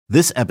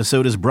This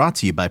episode is brought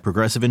to you by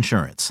Progressive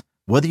Insurance.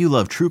 Whether you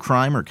love true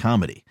crime or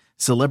comedy,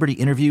 celebrity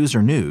interviews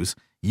or news,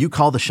 you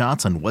call the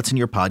shots on what's in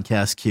your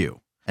podcast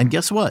queue. And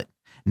guess what?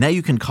 Now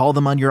you can call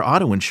them on your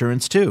auto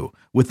insurance too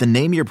with the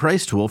Name Your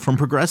Price tool from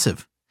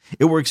Progressive.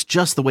 It works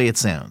just the way it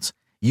sounds.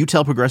 You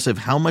tell Progressive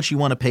how much you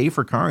want to pay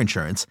for car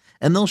insurance,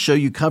 and they'll show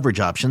you coverage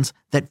options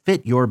that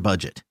fit your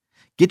budget.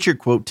 Get your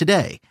quote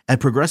today at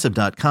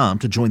Progressive.com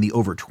to join the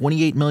over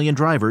 28 million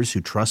drivers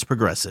who trust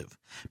Progressive.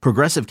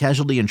 Progressive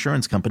Casualty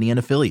Insurance Company and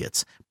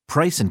Affiliates.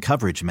 Price and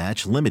coverage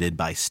match limited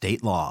by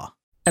state law.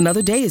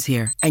 Another day is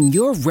here, and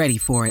you're ready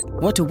for it.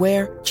 What to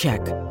wear?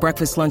 Check.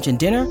 Breakfast, lunch, and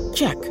dinner?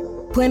 Check.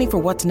 Planning for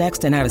what's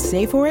next and how to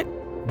save for it?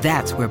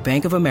 That's where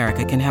Bank of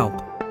America can help.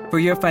 For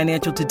your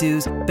financial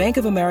to-dos, Bank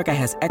of America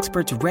has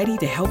experts ready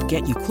to help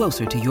get you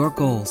closer to your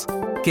goals.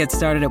 Get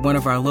started at one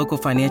of our local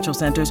financial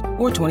centers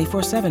or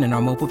 24/7 in our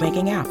mobile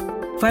banking app.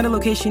 Find a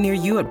location near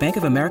you at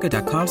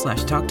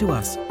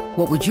bankofamerica.com/talktous.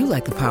 What would you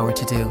like the power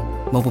to do?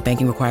 Mobile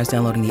banking requires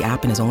downloading the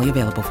app and is only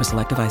available for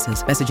select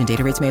devices. Message and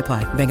data rates may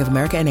apply. Bank of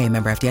America N.A.,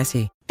 member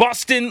FDIC.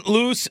 Bustin'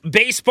 Loose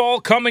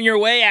baseball coming your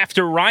way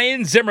after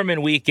Ryan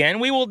Zimmerman weekend.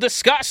 We will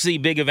discuss the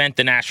big event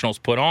the Nationals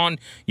put on.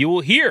 You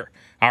will hear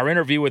our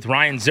interview with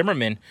Ryan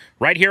Zimmerman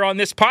right here on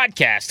this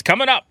podcast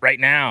coming up right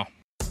now.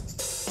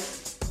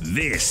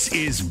 This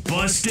is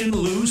Bustin'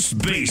 Loose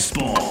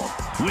Baseball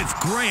with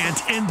Grant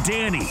and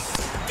Danny.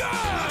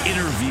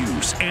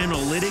 Interviews,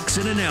 analytics,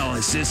 and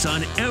analysis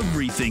on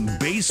everything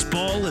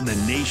baseball in the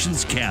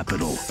nation's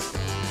capital.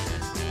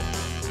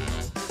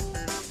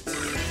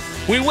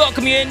 We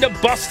welcome you into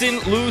Bustin'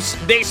 Loose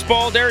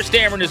Baseball. Darius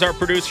Dameron is our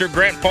producer,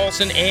 Grant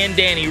Paulson and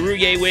Danny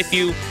Rouillet with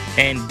you.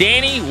 And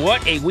Danny,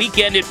 what a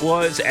weekend it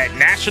was at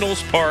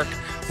Nationals Park.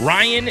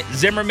 Ryan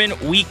Zimmerman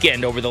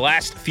weekend over the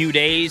last few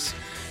days.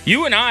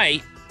 You and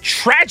I,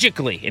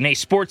 tragically, in a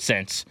sports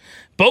sense,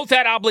 both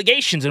had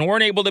obligations and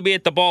weren't able to be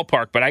at the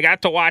ballpark, but I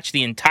got to watch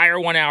the entire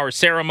 1-hour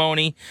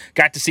ceremony,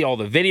 got to see all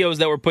the videos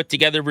that were put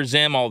together for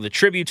Zim, all the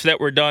tributes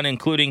that were done,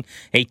 including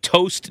a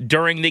toast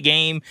during the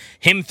game,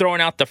 him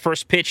throwing out the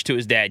first pitch to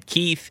his dad,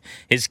 Keith,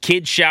 his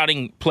kids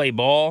shouting, "Play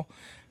ball."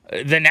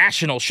 The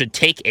Nationals should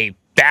take a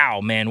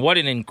bow, man. What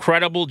an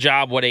incredible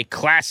job, what a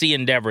classy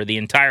endeavor the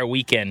entire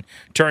weekend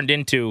turned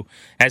into,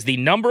 as the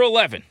number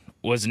 11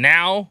 was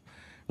now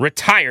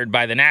retired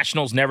by the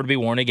Nationals, never to be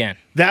worn again.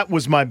 That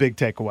was my big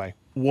takeaway,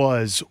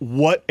 was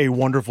what a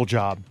wonderful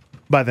job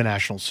by the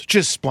Nationals.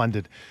 Just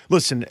splendid.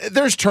 Listen,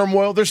 there's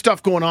turmoil. There's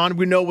stuff going on.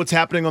 We know what's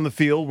happening on the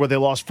field, where they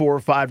lost 4 or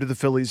 5 to the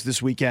Phillies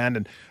this weekend.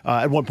 And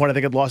at one point, I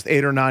think it lost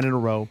 8 or 9 in a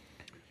row.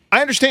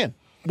 I understand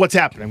what's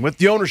happening with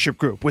the ownership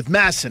group, with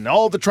Masson,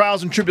 all the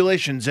trials and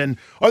tribulations. And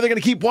are they going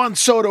to keep Juan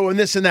Soto and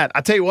this and that?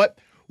 I tell you what,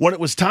 when it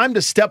was time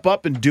to step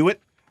up and do it,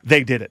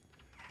 they did it.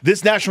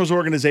 This Nationals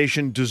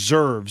organization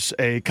deserves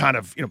a kind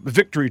of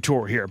victory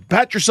tour here.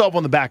 Pat yourself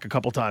on the back a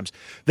couple times.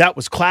 That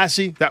was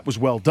classy. That was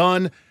well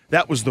done.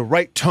 That was the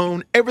right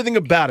tone. Everything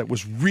about it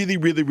was really,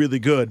 really, really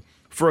good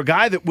for a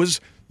guy that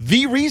was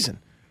the reason.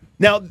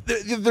 Now,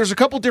 there's a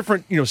couple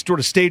different, sort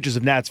of stages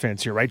of Nats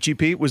fans here, right,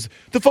 GP? It was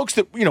the folks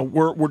that,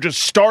 were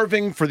just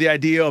starving for the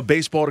idea of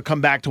baseball to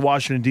come back to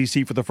Washington,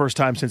 D.C. for the first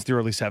time since the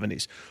early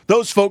 70s.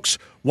 Those folks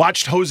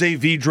watched Jose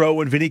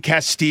Vidro and Vinny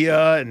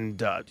Castilla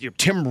and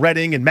Tim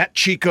Redding and Matt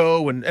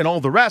Chico and all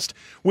the rest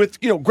with,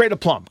 great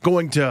aplomb,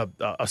 going to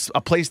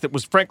a place that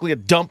was, frankly, a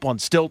dump on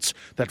stilts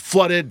that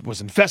flooded, was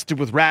infested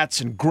with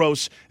rats and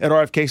gross at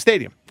RFK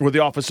Stadium, where the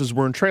offices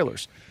were in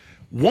trailers.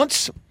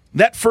 Once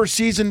that first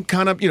season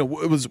kind of,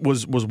 was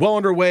well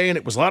underway, and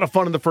it was a lot of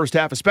fun in the first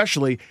half,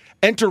 especially.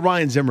 Enter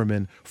Ryan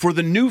Zimmerman. For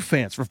the new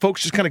fans, for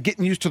folks just kind of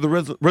getting used to the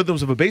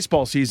rhythms of a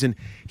baseball season,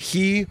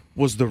 he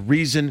was the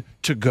reason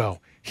to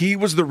go. He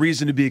was the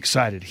reason to be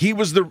excited. He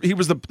was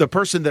the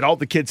person that all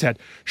the kids had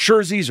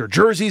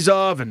jerseys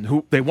of, and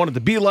who they wanted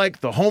to be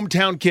like, the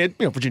hometown kid.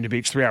 Virginia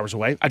Beach, 3 hours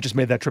away. I just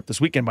made that trip this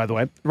weekend, by the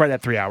way, right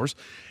at 3 hours.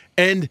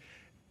 And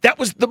that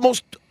was the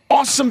most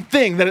awesome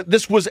thing, that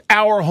this was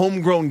our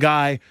homegrown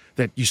guy,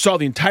 that you saw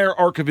the entire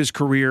arc of his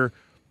career,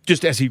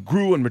 just as he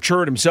grew and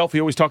matured himself. He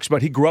always talks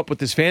about he grew up with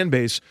this fan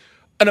base.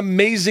 An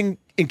amazing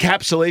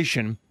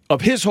encapsulation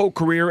of his whole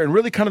career, and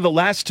really kind of the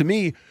last, to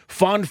me,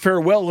 fond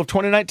farewell of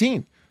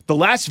 2019. The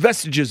last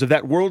vestiges of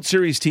that World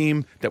Series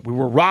team that we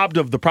were robbed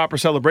of the proper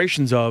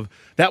celebrations of,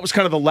 that was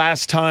kind of the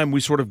last time we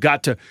sort of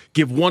got to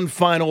give one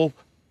final,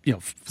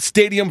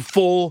 stadium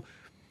full,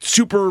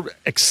 super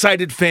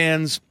excited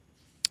fans,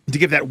 to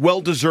give that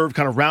well-deserved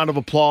kind of round of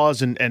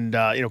applause and kind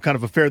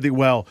of a fare thee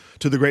well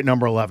to the great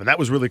number 11. That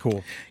was really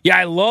cool. Yeah,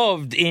 I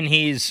loved in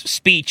his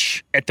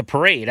speech at the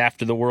parade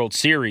after the World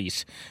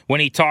Series when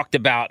he talked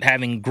about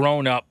having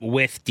grown up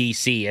with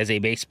D.C. as a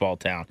baseball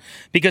town.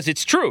 Because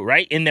it's true,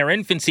 right? In their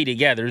infancy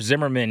together,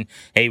 Zimmerman,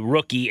 a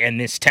rookie, and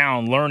this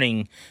town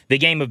learning the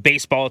game of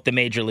baseball at the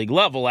major league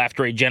level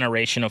after a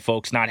generation of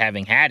folks not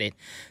having had it,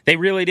 they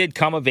really did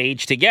come of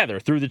age together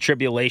through the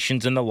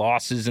tribulations and the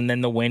losses and then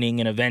the winning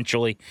and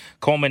eventually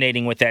culminating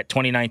culminating with that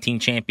 2019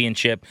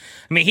 championship.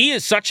 I mean, he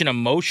is such an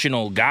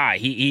emotional guy.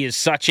 He is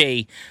such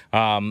a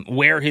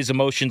wear his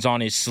emotions on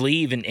his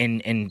sleeve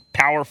and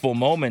powerful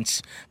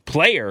moments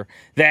player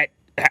that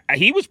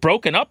he was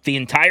broken up the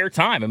entire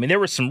time. I mean, there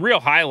were some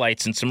real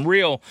highlights and some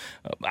real,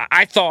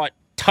 I thought,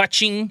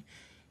 touching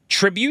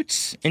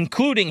tributes,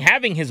 including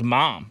having his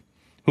mom,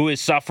 who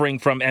is suffering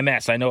from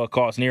MS. I know a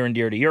cause near and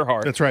dear to your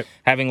heart. That's right.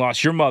 Having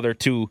lost your mother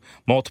to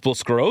multiple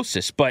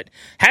sclerosis. But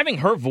having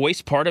her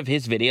voice part of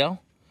his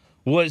video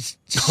was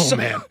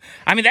man.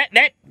 I mean,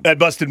 that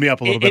busted me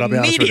up a little bit, I'll be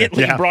honest with you.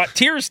 Immediately brought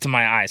tears to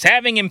my eyes.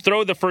 Having him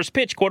throw the first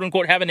pitch, quote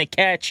unquote, having a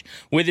catch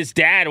with his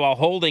dad while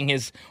holding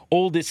his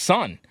oldest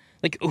son.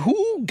 Like,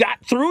 who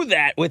got through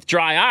that with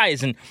dry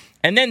eyes? And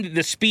then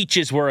the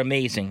speeches were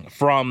amazing.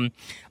 From,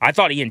 I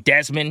thought Ian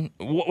Desmond,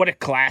 what a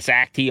class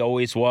act he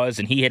always was,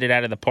 and he hit it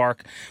out of the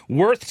park.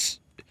 Worth's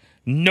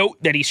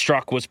note that he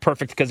struck was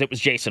perfect because it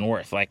was Jason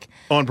Worth. Like,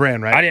 on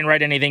brand, right? I didn't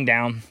write anything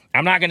down.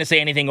 I'm not going to say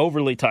anything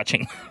overly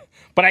touching.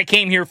 But I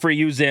came here for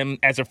you, Zim,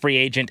 as a free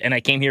agent, and I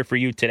came here for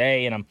you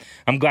today, and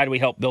I'm glad we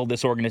helped build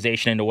this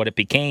organization into what it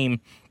became.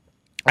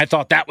 I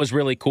thought that was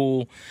really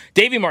cool.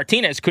 Davey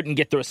Martinez couldn't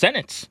get through a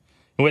sentence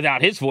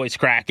without his voice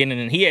cracking,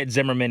 and he had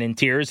Zimmerman in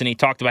tears, and he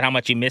talked about how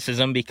much he misses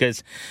him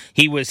because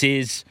he was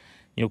his,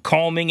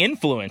 calming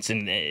influence.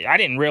 And I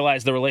didn't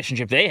realize the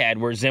relationship they had,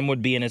 where Zim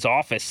would be in his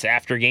office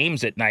after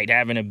games at night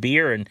having a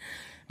beer, and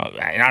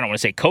I don't want to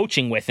say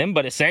coaching with him,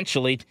 but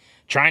essentially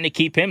trying to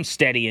keep him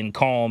steady and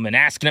calm and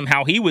asking him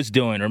how he was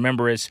doing.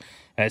 Remember,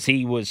 as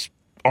he was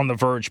on the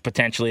verge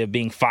potentially of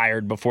being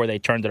fired before they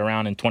turned it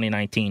around in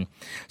 2019.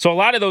 So a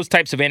lot of those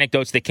types of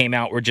anecdotes that came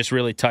out were just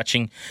really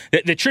touching.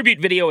 The tribute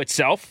video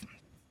itself,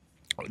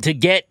 to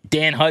get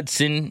Dan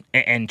Hudson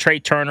and Trey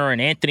Turner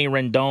and Anthony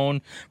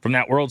Rendon from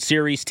that World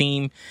Series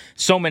team,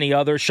 so many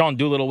others. Sean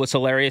Doolittle was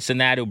hilarious in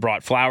that, who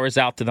brought flowers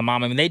out to the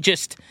mom. I mean,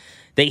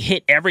 they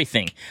hit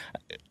everything.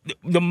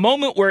 The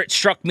moment where it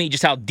struck me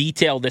just how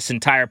detailed this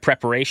entire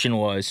preparation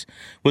was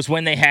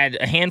when they had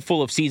a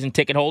handful of season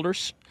ticket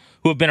holders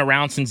who have been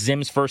around since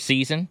Zim's first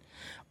season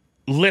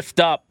lift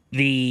up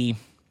the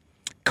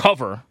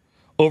cover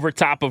over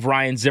top of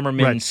Ryan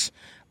Zimmerman's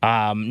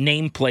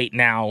nameplate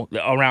now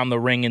around the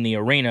ring in the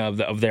arena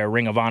of their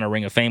Ring of Honor,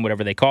 Ring of Fame,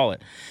 whatever they call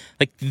it.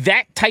 Like,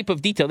 that type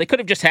of detail. They could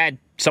have just had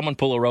someone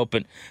pull a rope,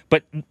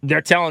 but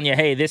they're telling you,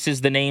 hey, this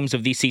is the names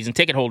of these season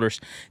ticket holders.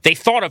 They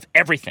thought of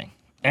everything.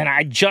 And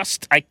I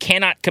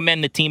cannot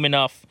commend the team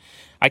enough.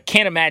 I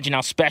can't imagine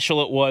how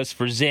special it was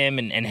for Zim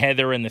and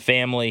Heather and the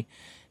family.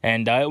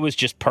 And it was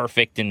just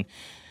perfect. And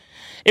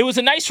it was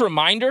a nice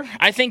reminder,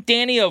 I think,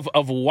 Danny, of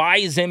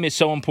why Zim is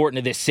so important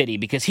to this city,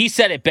 because he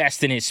said it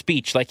best in his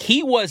speech. Like,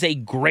 he was a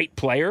great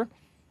player.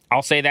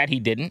 I'll say that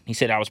he didn't. He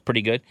said I was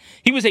pretty good.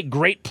 He was a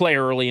great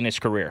player early in his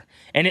career.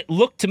 And it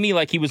looked to me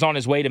like he was on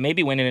his way to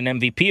maybe winning an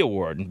MVP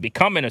award and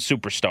becoming a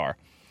superstar.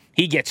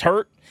 He gets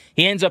hurt.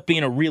 He ends up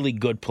being a really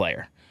good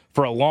player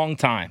for a long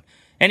time.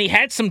 And he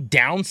had some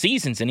down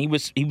seasons, and he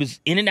was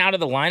in and out of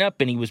the lineup,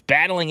 and he was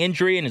battling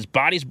injury, and his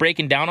body's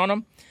breaking down on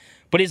him.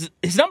 But his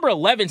number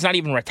 11 is not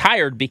even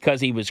retired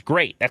because he was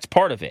great. That's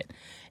part of it.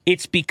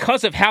 It's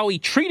because of how he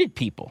treated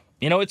people.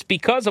 It's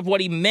because of what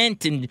he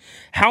meant and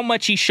how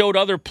much he showed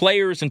other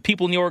players and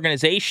people in the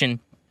organization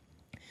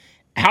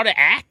how to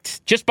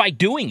act just by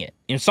doing it.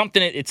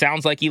 Something it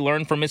sounds like he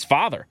learned from his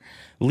father,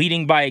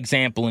 leading by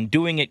example and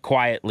doing it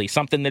quietly,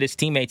 something that his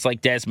teammates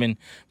like Desmond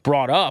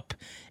brought up.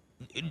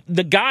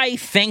 The guy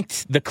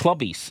thanked the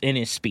clubbies in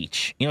his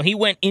speech. He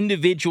went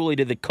individually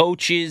to the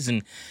coaches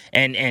and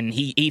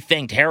he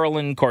thanked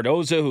Harlan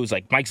Cardoza, who's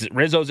like Mike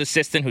Rizzo's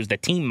assistant, who's the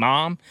team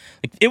mom.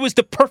 It was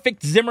the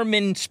perfect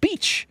Zimmerman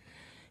speech.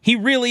 He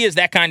really is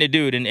that kind of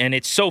dude, and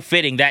it's so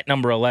fitting that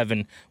number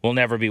 11 will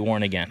never be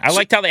worn again. I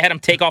liked how they had him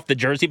take off the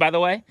jersey, by the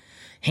way,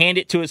 hand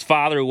it to his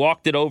father, who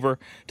walked it over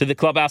to the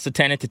clubhouse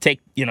attendant to take,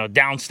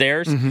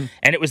 downstairs, and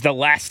it was the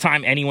last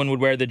time anyone would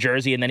wear the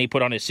jersey, and then he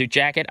put on his suit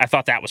jacket. I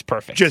thought that was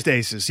perfect. Just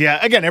aces.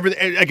 Yeah, again,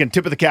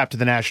 tip of the cap to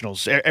the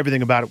Nationals.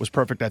 Everything about it was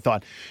perfect, I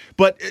thought.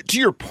 But to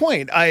your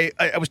point, I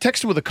was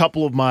texting with a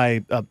couple of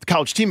my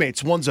college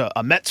teammates. One's a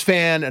Mets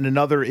fan, and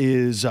another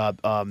is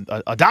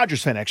a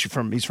Dodgers fan,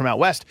 actually. He's from out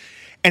west.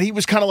 And he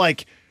was kind of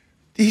like,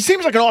 he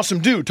seems like an awesome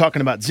dude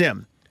talking about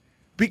Zim.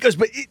 But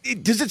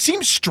does it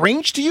seem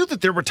strange to you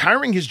that they're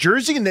retiring his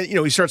jersey? And then,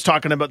 he starts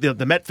talking about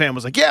the Met fan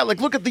was like, yeah, like,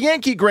 look at the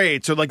Yankee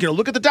greats, or like,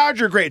 look at the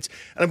Dodger greats.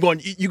 And I'm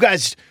going, you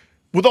guys,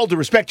 with all due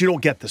respect, you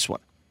don't get this one.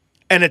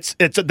 And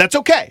that's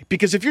okay,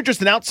 because if you're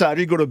just an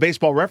outsider, you go to a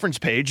baseball reference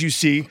page, you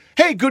see,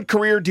 hey, good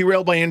career,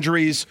 derailed by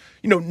injuries,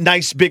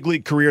 nice big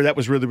league career, that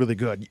was really, really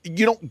good.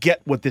 You don't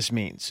get what this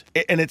means.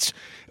 And it's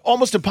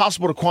almost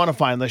impossible to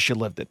quantify unless you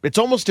lived it. It's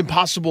almost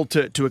impossible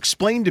to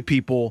explain to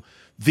people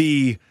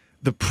the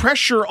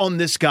pressure on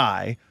this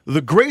guy,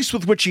 the grace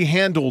with which he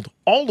handled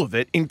all of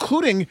it,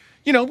 including,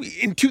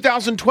 in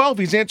 2012,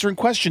 he's answering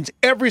questions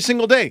every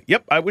single day.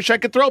 Yep, I wish I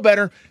could throw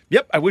better.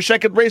 Yep, I wish I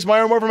could raise my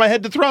arm over my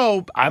head to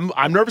throw.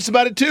 I'm nervous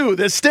about it too.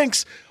 This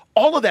stinks.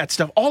 all of that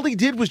stuff. All he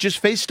did was just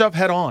face stuff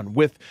head on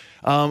with,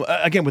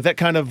 again, with that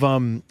kind of,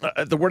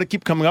 the word I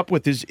keep coming up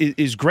with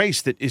is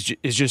grace that is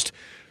just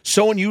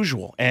so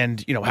unusual.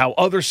 And, how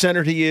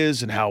other-centered he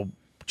is and how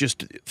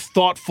just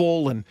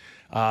thoughtful and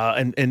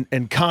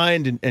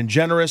kind and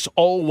generous,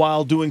 all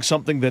while doing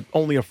something that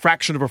only a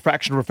fraction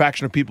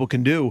of people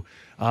can do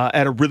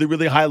at a really,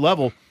 really high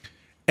level.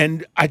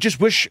 And I just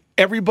wish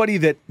everybody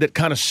that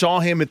kind of saw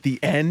him at the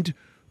end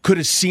could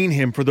have seen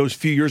him for those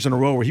few years in a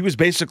row where he was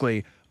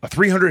basically a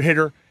 300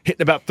 hitter,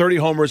 hitting about 30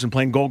 homers and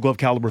playing Gold Glove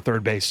caliber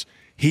third base.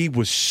 He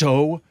was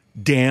so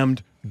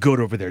damned good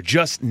over there,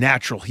 just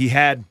natural. He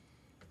had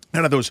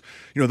kind of those,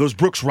 those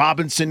Brooks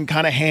Robinson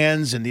kind of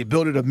hands and the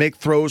ability to make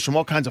throws from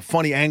all kinds of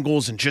funny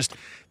angles, and just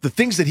the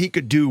things that he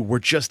could do were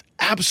just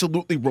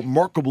absolutely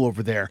remarkable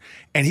over there.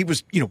 And he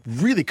was,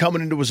 really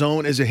coming into his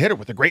own as a hitter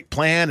with a great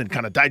plan and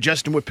kind of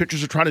digesting what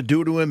pitchers are trying to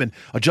do to him and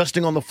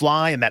adjusting on the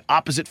fly, and that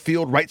opposite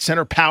field right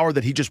center power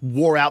that he just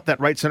wore out that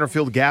right center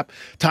field gap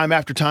time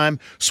after time,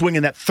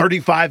 swinging that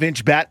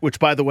 35-inch bat, which,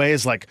 by the way,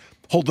 is like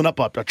holding up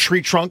a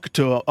tree trunk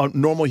to a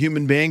normal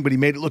human being, but he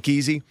made it look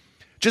easy.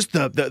 Just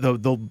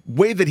the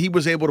way that he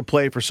was able to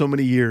play for so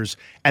many years,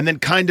 and then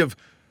kind of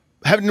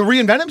having to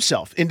reinvent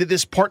himself into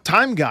this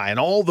part-time guy, and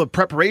all the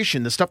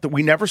preparation, the stuff that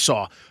we never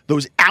saw,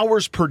 those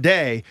hours per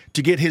day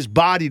to get his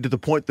body to the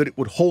point that it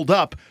would hold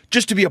up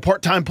just to be a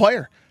part-time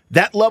player.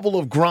 That level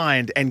of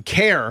grind and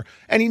care,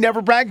 and he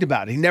never bragged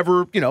about it. He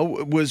never,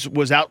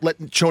 was out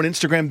showing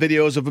Instagram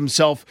videos of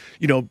himself,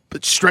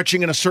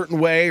 stretching in a certain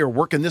way or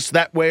working this,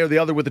 that way or the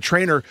other with a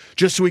trainer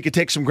just so he could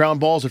take some ground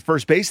balls at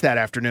first base that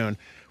afternoon.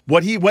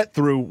 What he went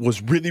through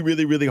was really,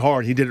 really, really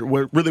hard. He did it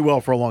really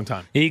well for a long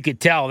time. You could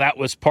tell that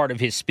was part of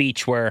his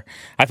speech where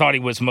I thought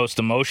he was most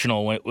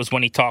emotional. It was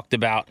when he talked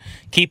about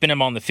keeping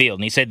him on the field.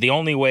 And he said the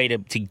only way to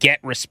get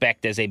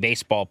respect as a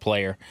baseball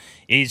player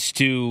is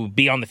to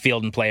be on the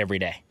field and play every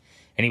day.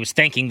 And he was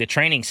thanking the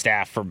training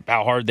staff for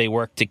how hard they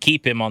worked to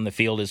keep him on the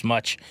field as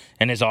much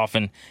and as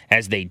often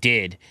as they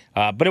did.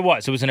 But it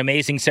was an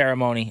amazing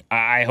ceremony.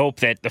 I hope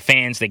that the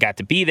fans, they got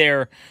to be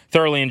there,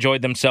 thoroughly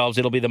enjoyed themselves.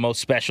 It'll be the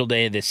most special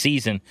day of this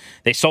season.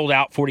 They sold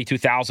out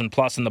 42,000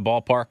 plus in the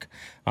ballpark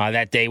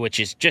that day, which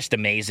is just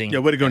amazing. Yeah,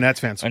 way to go, Nats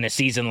fans. In a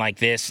season like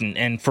this.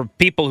 And for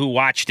people who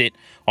watched it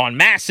on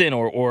Masson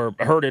or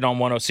heard it on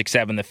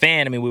 106.7 The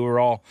Fan, I mean, we were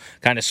all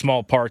kind of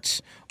small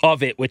parts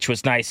of it, which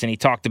was nice. And he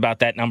talked about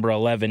that number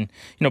 11,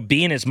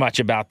 being as much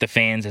about the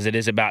fans as it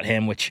is about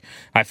him, which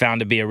I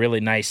found to be a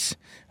really nice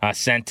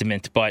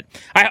sentiment. But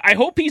I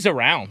hope he's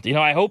around.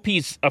 I hope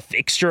he's a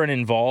fixture and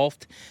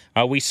involved.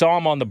 We saw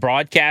him on the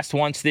broadcast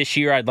once this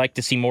year. I'd like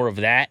to see more of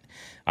that.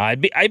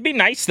 It'd be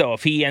nice, though,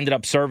 if he ended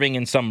up serving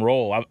in some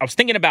role. I was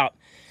thinking about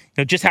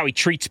just how he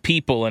treats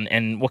people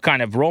and what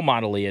kind of role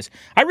model he is.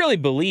 I really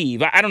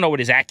believe, I don't know what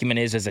his acumen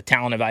is as a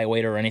talent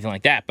evaluator or anything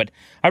like that, but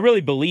I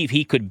really believe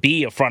he could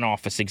be a front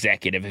office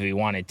executive if he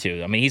wanted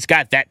to. I mean, he's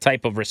got that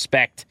type of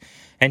respect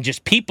and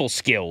just people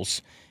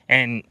skills,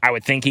 and I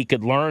would think he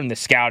could learn the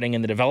scouting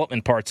and the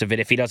development parts of it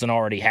if he doesn't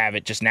already have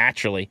it just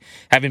naturally,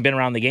 having been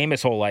around the game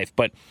his whole life.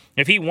 But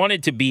if he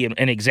wanted to be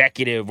an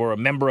executive or a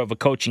member of a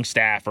coaching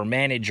staff or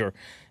manager,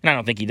 and I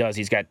don't think he does,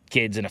 he's got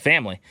kids and a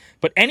family,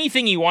 but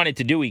anything he wanted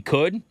to do, he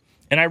could.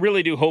 And I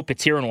really do hope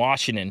it's here in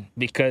Washington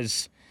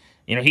because,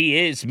 he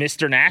is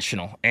Mr.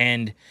 National.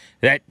 And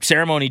that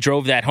ceremony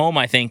drove that home,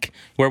 I think,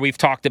 where we've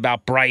talked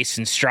about Bryce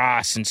and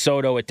Strauss and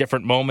Soto at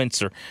different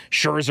moments, or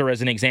Scherzer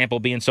as an example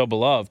being so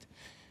beloved.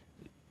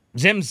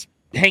 Zims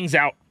hangs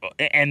out,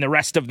 and the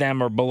rest of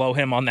them are below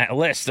him on that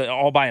list,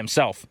 all by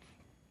himself.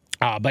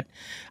 But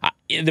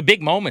the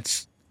big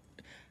moments,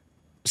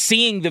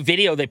 seeing the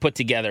video they put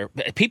together,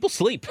 people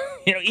sleep.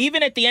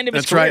 Even at the end of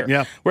his career. That's right,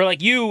 yeah. Where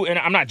like you, and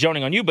I'm not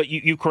joning on you, but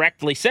you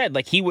correctly said,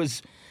 like he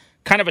was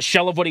kind of a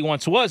shell of what he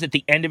once was at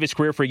the end of his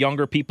career for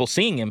younger people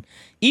seeing him.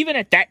 Even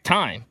at that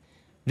time,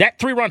 that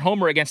 3-run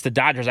homer against the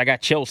Dodgers, I got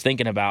chills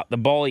thinking about the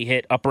ball he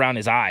hit up around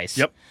his eyes.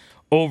 Yep.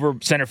 Over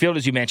center field,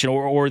 as you mentioned,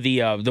 or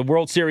the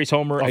World Series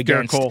homer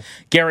against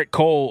Garrett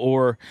Cole.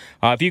 Or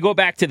if you go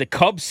back to the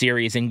Cubs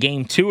series in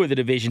Game 2 of the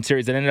division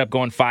series that ended up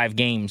going 5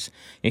 games,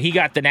 he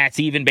got the Nats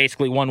even,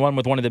 basically 1-1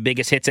 with one of the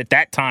biggest hits at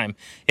that time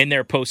in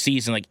their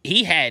postseason. Like,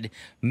 he had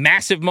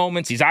massive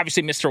moments. He's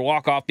obviously Mr.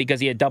 Walk-Off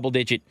because he had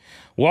double-digit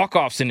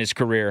walk-offs in his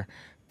career.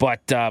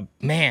 But,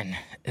 man,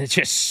 it's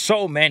just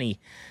so many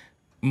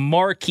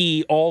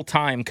marquee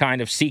all-time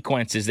kind of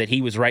sequences that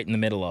he was right in the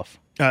middle of.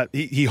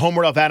 He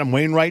homered off Adam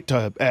Wainwright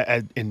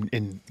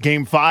in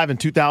Game 5 in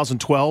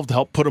 2012 to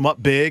help put him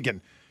up big.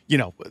 And,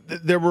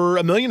 there were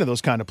a million of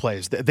those kind of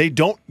plays. They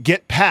don't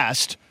get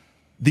past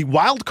the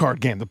wild card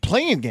game, the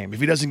play-in game,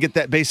 if he doesn't get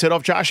that base hit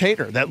off Josh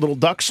Hader, that little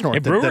duck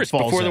snort that falls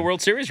before in. The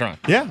World Series run.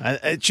 Yeah,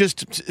 it's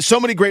just so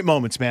many great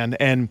moments, man.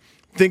 And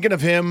thinking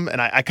of him,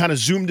 and I kind of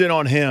zoomed in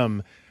on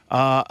him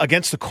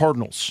against the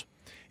Cardinals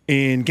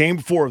in Game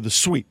 4 of the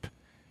sweep.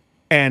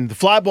 And the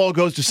fly ball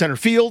goes to center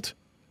field.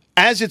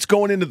 As it's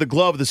going into the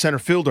glove of the center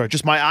fielder,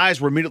 my eyes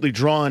were immediately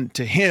drawn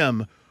to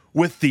him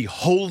with the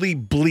holy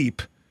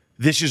bleep,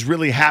 this is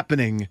really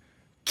happening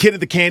kid at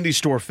the candy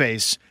store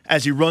face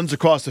as he runs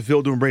across the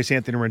field to embrace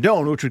Anthony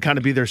Rendon, which would kind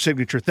of be their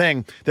signature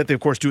thing that they, of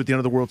course, do at the end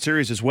of the World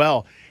Series as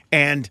well.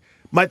 And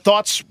my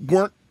thoughts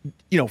weren't,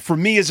 for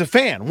me as a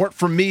fan, weren't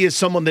for me as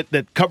someone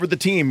that covered the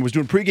team, was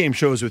doing pregame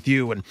shows with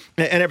you and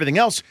everything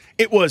else.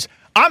 It was,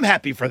 I'm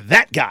happy for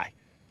that guy.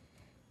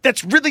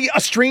 That's really a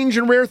strange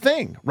and rare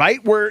thing,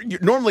 right? Where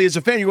normally as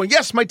a fan, you're going,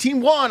 yes, my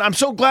team won. I'm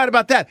so glad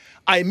about that.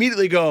 I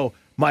immediately go,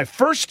 my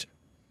first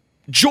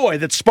joy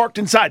that sparked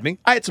inside me,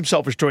 I had some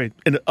selfish joy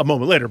in a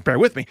moment later, bear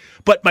with me,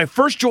 but my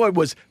first joy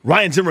was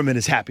Ryan Zimmerman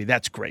is happy.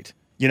 That's great,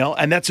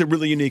 and that's a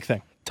really unique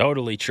thing.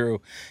 Totally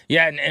true.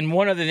 Yeah, and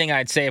one other thing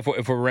I'd say if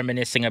we're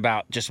reminiscing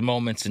about just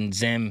moments in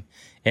Zim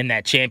in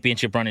that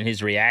championship run and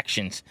his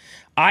reactions,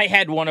 I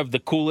had one of the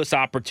coolest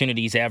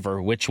opportunities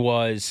ever, which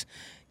was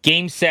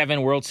Game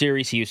 7, World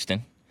Series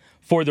Houston.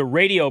 For the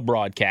radio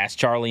broadcast,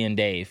 Charlie and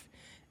Dave,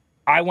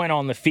 I went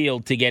on the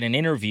field to get an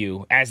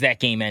interview as that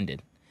game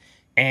ended.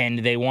 And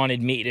they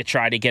wanted me to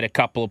try to get a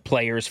couple of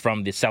players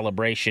from the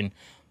celebration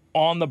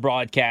on the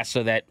broadcast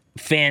so that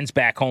fans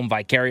back home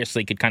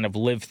vicariously could kind of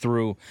live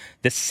through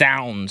the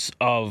sounds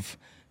of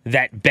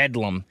that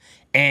bedlam.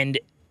 And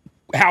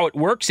how it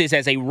works is,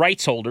 as a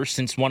rights holder,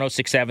 since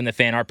 106.7 The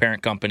Fan, our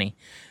parent company,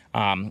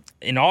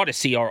 in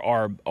Odyssey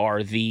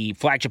are the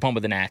flagship home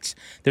of the Nats.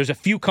 There's a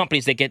few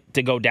companies that get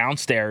to go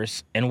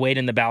downstairs and wait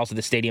in the bowels of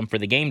the stadium for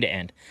the game to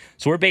end.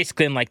 So we're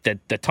basically in like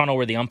the tunnel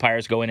where the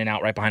umpires go in and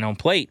out right behind home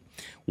plate,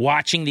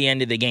 watching the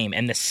end of the game.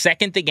 And the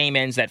second the game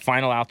ends, that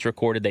final out's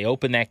recorded, they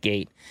open that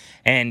gate,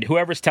 and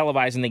whoever's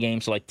televising the game,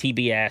 so like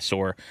TBS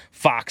or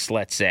Fox,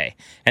 let's say,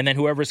 and then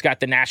whoever's got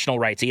the national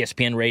rights,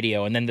 ESPN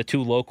Radio, and then the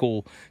two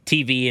local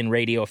TV and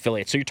radio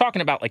affiliates. So you're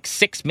talking about like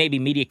 6 maybe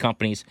media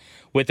companies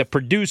with a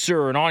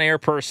producer or an on-air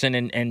person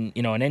and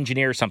an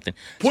engineer or something.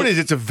 Point is,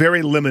 it's a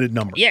very limited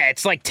number. Yeah,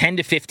 it's like 10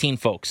 to 15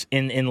 folks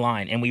in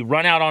line, and we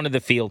run out onto the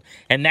field,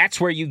 and that's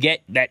where you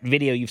get that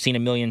video you've seen a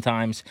million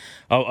times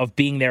of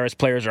being there as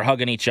players are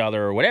hugging each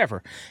other or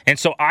whatever. And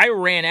so I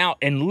ran out,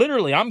 and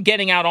literally I'm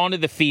getting out onto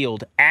the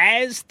field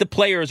as the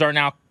players are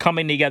now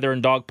coming together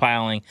and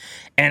dogpiling.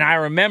 And I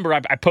remember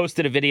I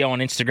posted a video on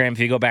Instagram, if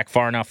you go back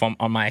far enough,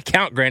 on my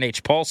account, Grant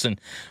H. Paulson,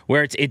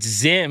 where it's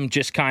Zim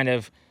just kind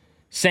of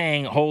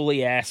saying,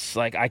 holy ass,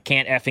 like, I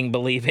can't effing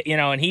believe it,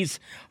 and he's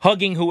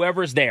hugging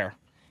whoever's there.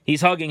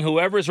 He's hugging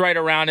whoever's right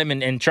around him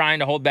and trying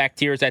to hold back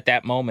tears at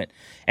that moment.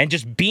 And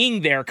just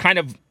being there kind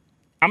of,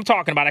 I'm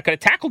talking about, I could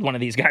have tackled one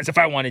of these guys if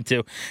I wanted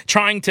to.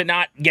 Trying to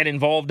not get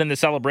involved in the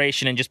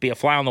celebration and just be a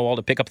fly on the wall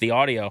to pick up the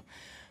audio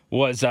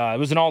was it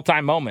was an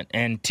all-time moment.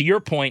 And to your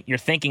point, you're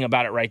thinking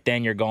about it right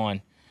then. You're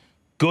going,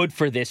 good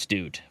for this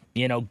dude.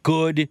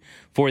 Good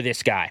for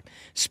this guy.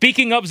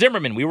 Speaking of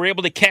Zimmerman, we were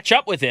able to catch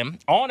up with him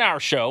on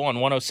our show on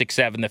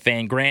 106.7 The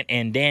Fan, Grant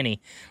and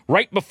Danny,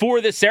 right before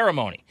the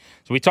ceremony.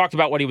 So we talked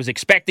about what he was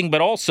expecting,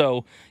 but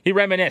also he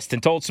reminisced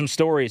and told some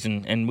stories,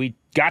 and we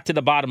got to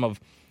the bottom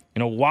of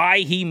why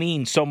he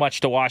means so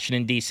much to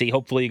Washington, D.C.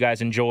 Hopefully you guys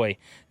enjoy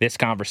this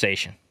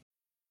conversation.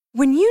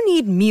 When you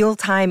need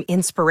mealtime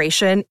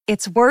inspiration,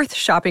 it's worth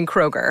shopping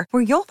Kroger,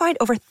 where you'll find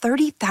over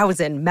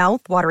 30,000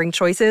 mouth-watering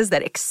choices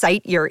that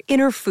excite your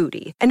inner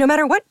foodie. And no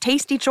matter what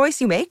tasty choice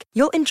you make,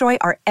 you'll enjoy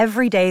our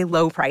everyday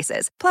low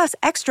prices, plus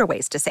extra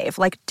ways to save,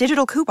 like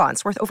digital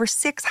coupons worth over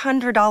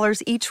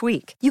 $600 each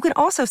week. You can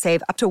also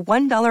save up to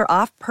 $1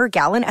 off per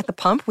gallon at the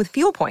pump with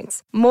fuel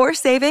points. More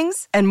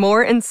savings and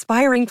more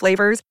inspiring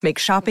flavors make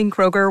shopping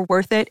Kroger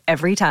worth it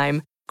every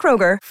time.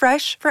 Kroger,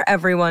 fresh for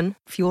everyone.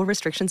 Fuel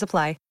restrictions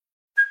apply.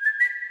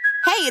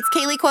 Hey, it's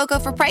Kaylee Cuoco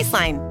for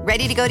Priceline.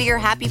 Ready to go to your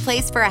happy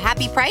place for a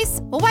happy price?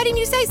 Well, why didn't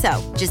you say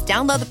so? Just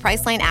download the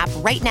Priceline app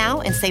right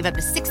now and save up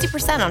to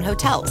 60% on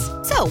hotels.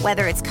 So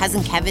whether it's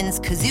Cousin Kevin's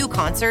Kazoo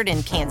Concert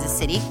in Kansas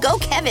City, go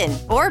Kevin,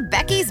 or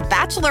Becky's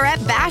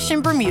Bachelorette Bash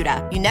in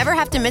Bermuda, you never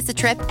have to miss a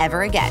trip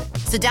ever again.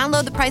 So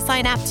download the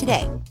Priceline app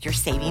today. Your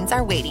savings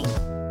are waiting.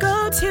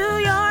 Go to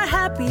your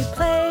happy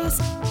place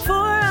for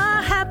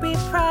a happy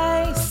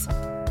price.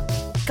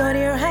 Go to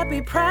your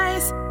happy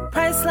price,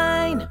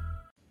 Priceline.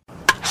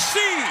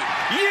 See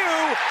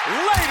you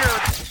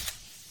later.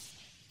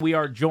 We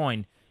are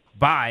joined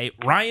by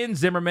Ryan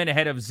Zimmerman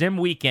ahead of Zim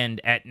Weekend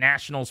at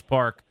Nationals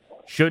Park.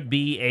 Should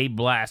be a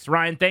blast.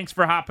 Ryan, thanks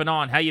for hopping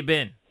on. How you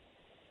been?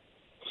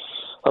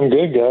 I'm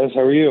good, guys.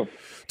 How are you?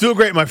 Doing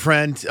great, my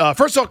friend.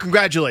 First of all,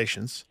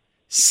 congratulations.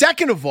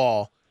 Second of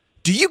all,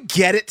 do you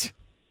get it?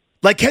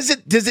 Like, has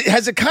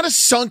it kind of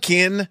sunk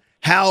in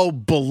how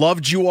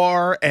beloved you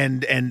are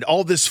and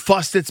all this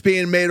fuss that's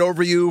being made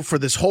over you for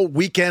this whole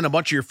weekend? A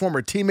bunch of your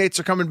former teammates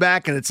are coming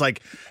back, and it's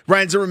like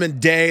Ryan Zimmerman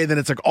Day, then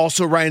it's like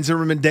also Ryan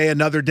Zimmerman Day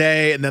another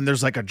day, and then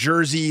there's like a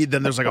jersey,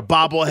 then there's like a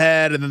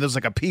bobblehead, and then there's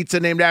like a pizza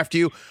named after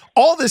you.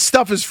 All this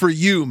stuff is for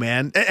you,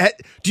 man.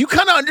 Do you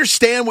kind of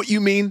understand what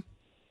you mean?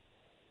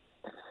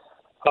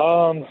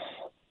 No,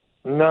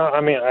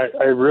 I mean,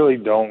 I really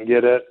don't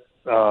get it.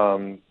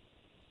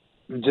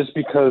 Just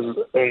because,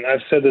 and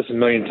I've said this a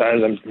million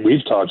times,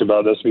 we've talked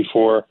about this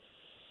before,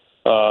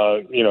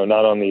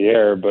 not on the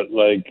air, but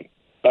like,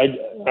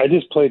 I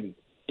just played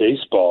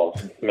baseball,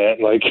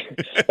 man. Like,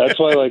 that's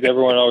why like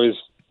everyone always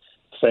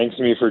thanks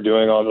me for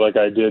doing all, like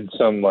I did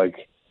some,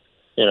 like,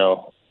 you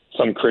know,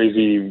 some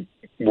crazy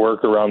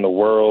work around the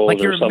world. Like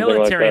you're or a something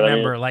military like that.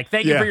 member. Like,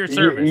 thank you for your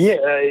service.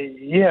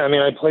 Yeah. I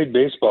mean, I played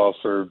baseball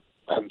for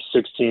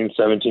 16,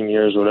 17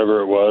 years,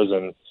 whatever it was,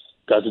 and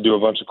got to do a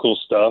bunch of cool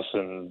stuff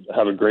and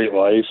have a great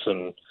life.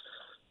 And,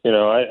 you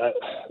know,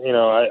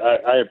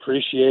 I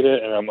appreciate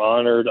it, and I'm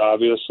honored,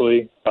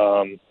 obviously.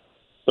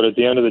 But at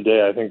the end of the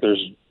day, I think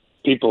there's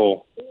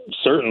people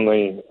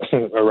certainly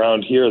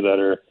around here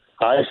that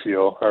I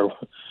feel are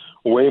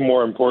way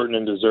more important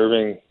and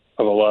deserving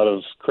of a lot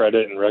of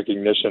credit and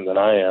recognition than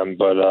I am.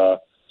 But,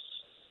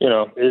 you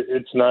know,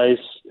 it's nice.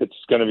 It's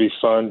going to be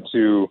fun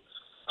to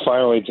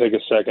finally take a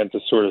second to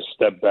sort of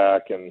step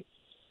back and,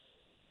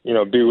 you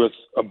know, be with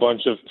a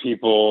bunch of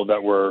people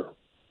that were,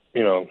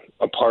 you know,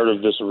 a part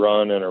of this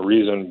run and a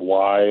reason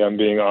why I'm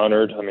being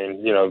honored. I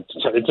mean, you know,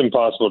 it's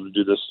impossible to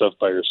do this stuff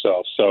by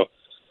yourself. So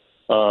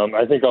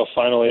I think I'll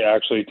finally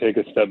actually take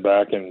a step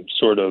back and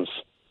sort of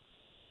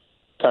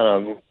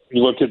kind of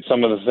look at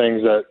some of the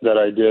things that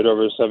I did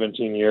over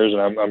 17 years,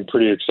 and I'm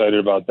pretty excited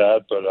about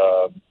that.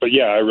 But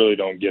yeah, I really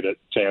don't get it,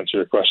 to answer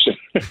your question.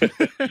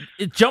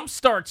 It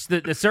jumpstarts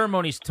the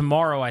ceremonies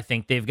tomorrow. I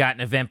think they've got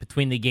an event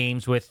between the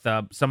games with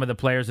some of the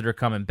players that are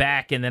coming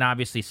back, and then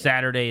obviously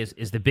Saturday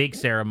is the big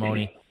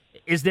ceremony.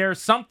 Is there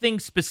something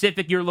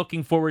specific you're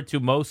looking forward to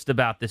most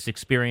about this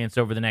experience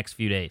over the next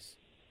few days?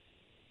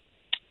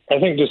 I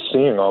think just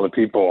seeing all the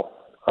people.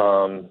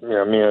 You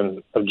know, me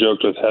and I've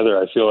joked with Heather,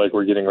 I feel like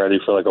we're getting ready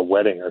for like a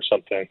wedding or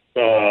something.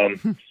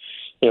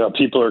 You know,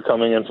 people are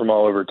coming in from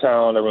all over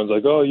town. Everyone's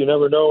like, oh, you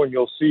never know when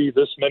you'll see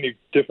this many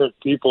different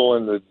people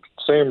in the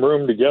same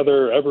room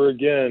together ever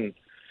again.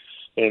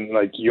 And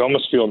like, you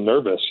almost feel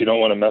nervous. You don't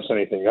want to mess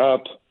anything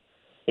up.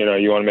 You know,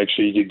 you want to make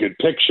sure you get good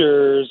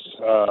pictures.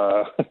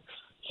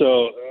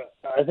 So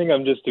I think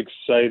I'm just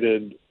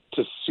excited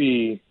to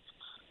see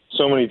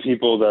so many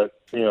people that,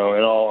 you know,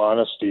 in all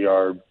honesty,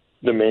 are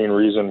the main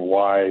reason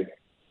why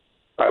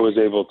I was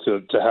able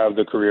to have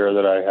the career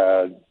that I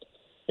had,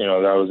 you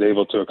know, that I was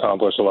able to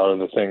accomplish a lot of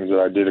the things that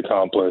I did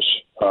accomplish.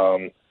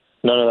 None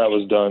of that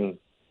was done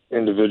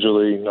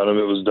individually. None of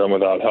it was done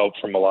without help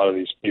from a lot of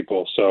these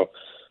people. So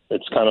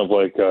it's kind of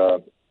like,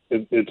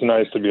 it's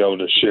nice to be able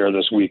to share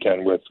this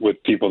weekend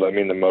with people that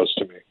mean the most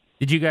to me.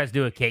 Did you guys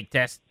do a cake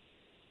test?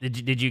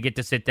 Did you get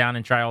to sit down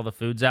and try all the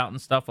foods out and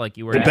stuff like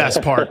you were? The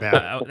best part,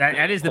 man.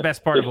 That is the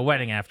best part of a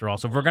wedding, after all.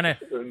 So if we're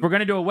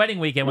gonna do a wedding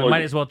weekend, we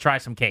might as well try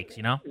some cakes,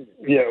 you know?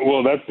 Yeah,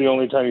 well, that's the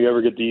only time you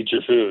ever get to eat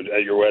your food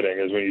at your wedding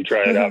is when you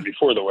try it out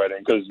before the wedding,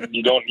 because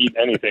you don't eat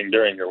anything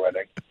during your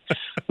wedding.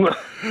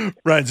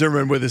 Ryan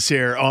Zimmerman with us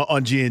here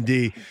on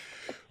G&D.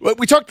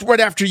 We talked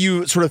right after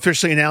you sort of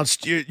officially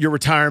announced your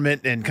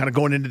retirement and kind of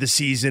going into the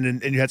season,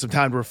 and you had some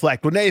time to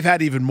reflect. But now you've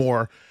had even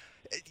more.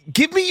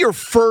 Give me your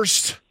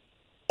first,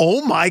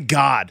 oh my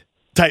God,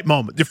 type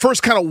moment. Your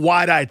first kind of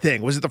wide-eyed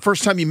thing. Was it the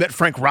first time you met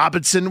Frank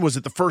Robinson? Was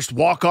it the first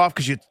walk-off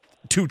because you had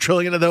 2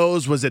 trillion of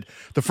those? Was it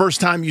the first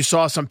time you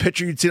saw some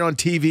picture you'd seen on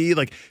TV?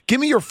 Like, give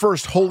me your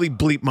first holy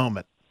bleep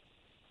moment.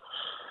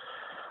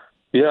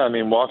 Yeah, I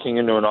mean, walking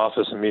into an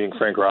office and meeting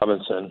Frank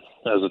Robinson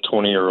as a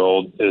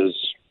 20-year-old is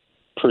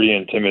pretty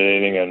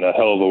intimidating and a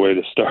hell of a way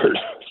to start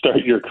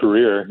your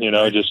career. You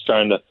know, just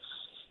trying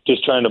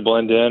to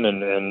blend in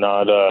and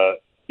not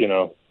you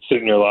know,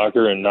 sit in your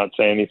locker and not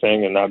say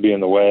anything and not be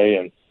in the way.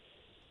 And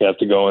you have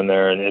to go in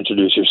there and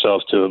introduce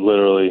yourself to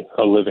literally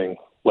a living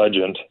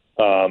legend.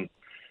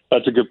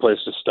 That's a good place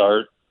to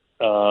start.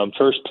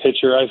 First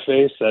pitcher I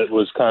faced that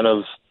was kind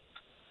of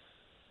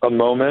a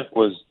moment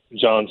was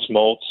John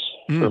Smoltz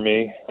for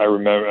me. I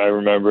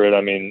remember it.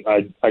 I mean,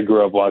 I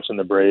grew up watching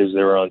the Braves.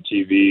 They were on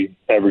TV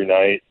every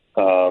night.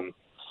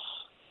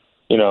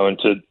 You know, and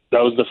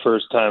that was the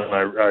first time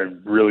I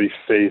really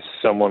faced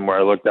someone where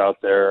I looked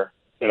out there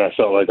and I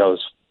felt like I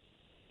was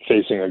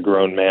facing a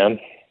grown man.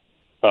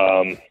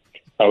 I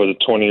was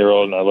a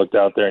 20-year-old and I looked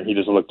out there and he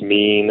just looked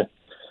mean.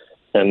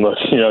 And look,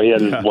 you know, he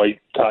had his white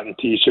cotton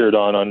T-shirt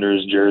on under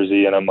his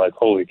jersey, and I'm like,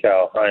 holy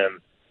cow, I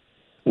am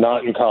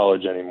not in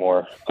college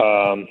anymore.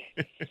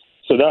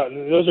 So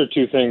those are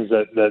two things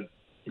that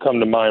come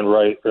to mind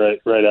right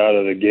out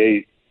of the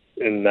gate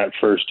in that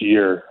first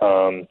year.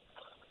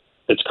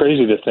 It's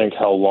crazy to think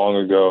how long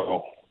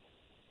ago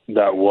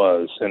that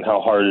was and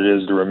how hard it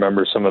is to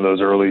remember some of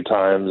those early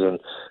times. And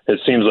it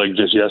seems like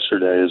just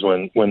yesterday is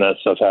when that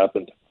stuff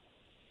happened.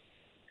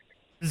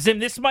 Zim,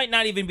 this might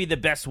not even be the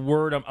best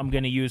word I'm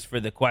going to use for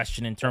the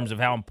question in terms of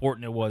how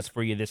important it was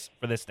for you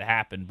for this to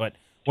happen. But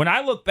when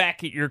I look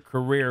back at your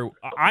career,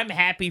 I'm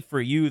happy for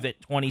you that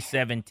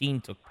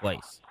 2017 took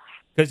place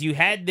because you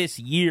had this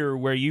year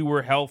where you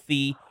were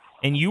healthy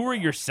and you were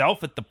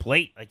yourself at the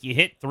plate. Like you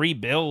hit 3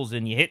 bills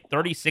and you hit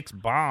 36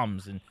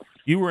 bombs and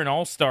you were an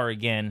all-star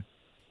again.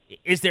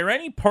 Is there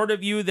any part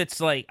of you that's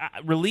like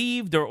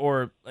relieved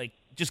or like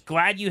just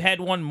glad you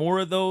had one more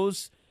of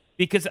those?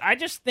 Because I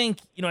just think,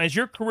 you know, as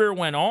your career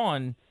went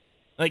on,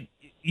 like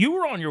you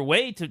were on your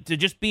way to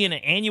just being an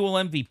annual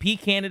MVP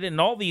candidate and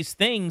all these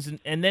things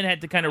and then had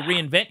to kind of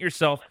reinvent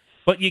yourself.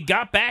 But you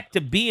got back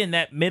to being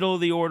that middle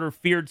of the order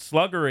feared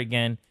slugger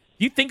again.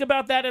 Do you think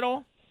about that at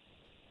all?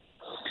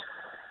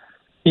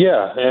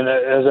 Yeah, and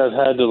as I've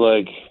had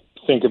to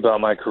think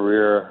about my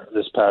career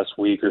this past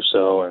week or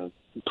so and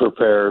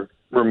prepare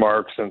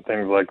remarks and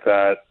things like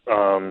that,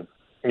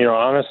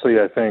 honestly,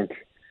 I think,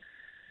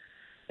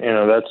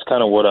 that's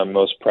kind of what I'm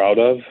most proud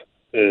of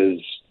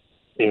is,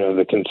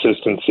 the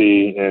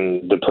consistency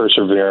and the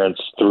perseverance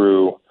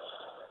through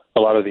a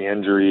lot of the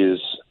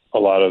injuries, a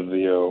lot of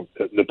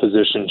the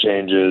position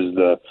changes,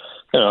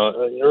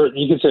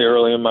 you could say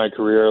early in my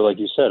career, like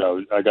you said,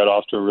 I got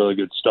off to a really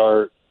good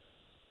start,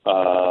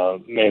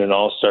 made an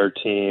all-star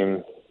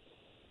team,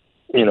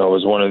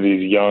 was one of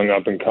these young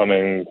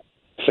up-and-coming,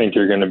 think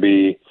you're going to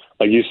be,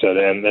 like you said,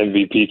 an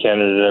MVP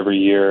candidate every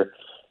year,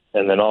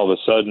 and then all of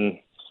a sudden,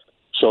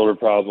 shoulder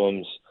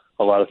problems,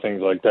 a lot of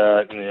things like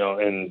that, and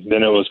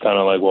then it was kind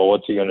of like, well,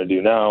 what's he going to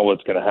do now?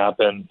 What's going to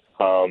happen?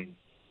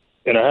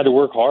 And I had to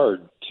work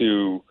hard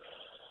to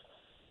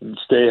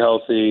stay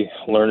healthy,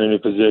 learn a new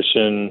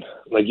position,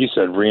 like you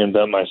said,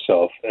 reinvent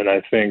myself. And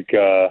I think,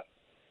 I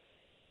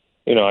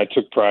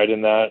took pride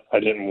in that. I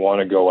didn't want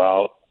to go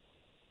out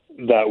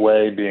that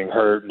way, being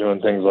hurt,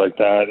 doing things like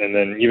that. And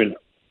then even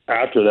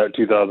after that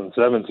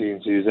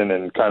 2017 season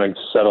and kind of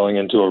settling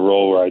into a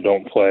role where I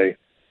don't play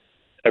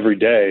every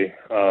day,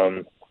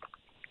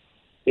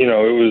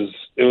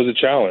 it was a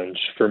challenge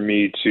for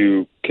me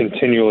to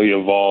continually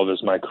evolve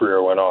as my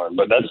career went on.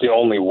 But that's the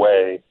only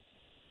way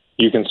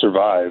you can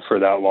survive for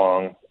that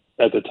long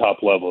at the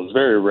top level. It's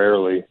very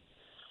rarely,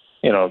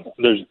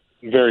 there's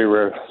very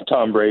rare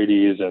Tom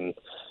Brady's and,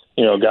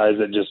 guys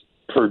that just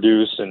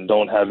produce and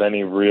don't have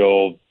any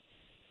real,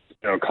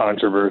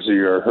 controversy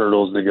or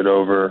hurdles to get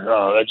over.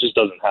 That just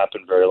doesn't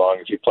happen very long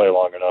if you play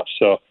long enough.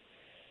 So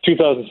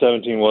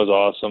 2017 was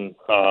awesome.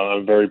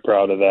 I'm very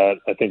proud of that.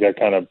 I think I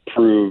kind of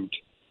proved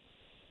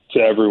to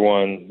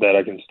everyone that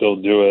I can still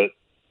do it.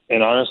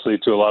 And honestly,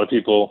 to a lot of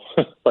people,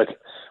 like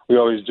we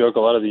always joke, a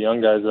lot of the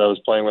young guys that I was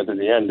playing with at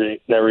the end, they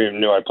never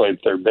even knew I played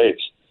third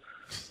base,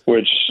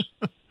 which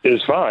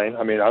is fine.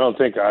 I mean, I don't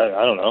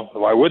know.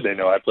 Why would they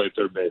know I played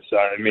third base?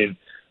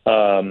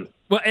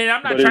 Well, and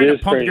I'm not trying to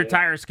pump your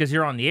tires because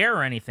you're on the air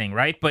or anything,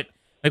 right? But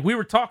we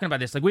were talking about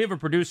this. We have a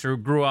producer who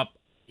grew up,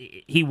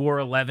 he wore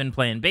 11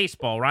 playing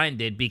baseball, Ryan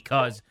did,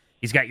 because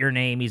he's got your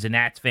name, he's a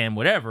Nats fan,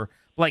 whatever.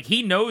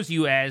 He knows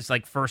you as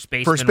first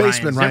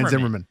baseman Ryan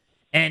Zimmerman.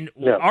 And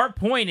our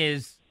point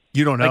is,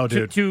 you don't know,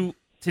 dude. To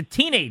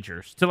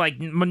teenagers, to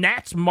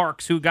Nats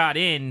marks who got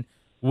in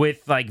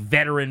with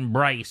veteran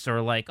Bryce or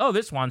oh,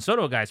 this Juan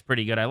Soto guy's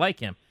pretty good, I like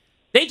him.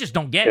 They just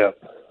don't get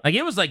it.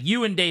 It was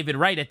you and David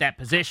Wright at that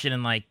position,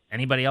 and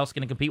anybody else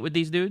going to compete with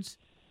these dudes?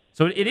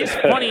 So it is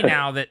funny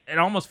now that it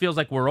almost feels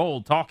like we're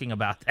old talking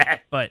about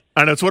that, but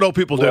I know it's what old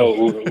people do.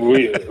 Well,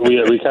 we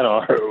kind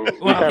of are.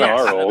 We kind of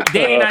are old.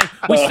 Danny and I,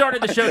 we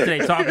started the show today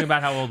talking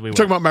about how old we were.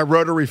 Talking about my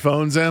rotary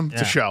phones,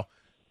 It's a show.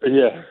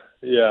 Yeah.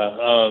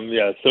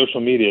 Social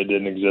media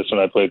didn't exist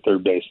when I played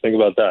third base. Think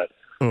about that.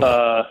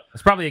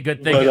 It's probably a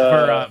good thing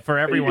for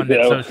everyone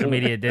that social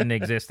media didn't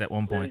exist at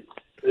one point.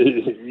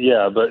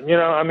 Yeah, but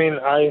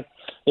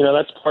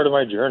that's part of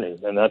my journey,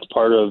 and that's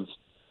part of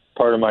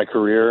my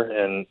career,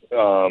 and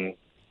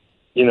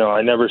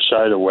I never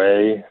shied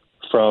away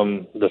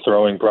from the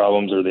throwing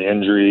problems or the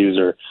injuries,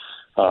 or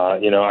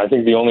I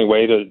think the only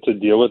way to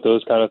deal with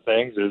those kind of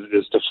things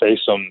is to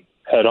face them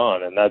head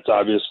on, and that's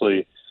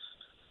obviously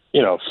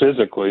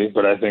physically,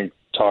 but I think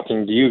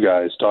talking to you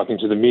guys, talking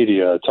to the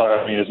media,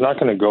 it's not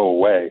going to go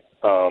away.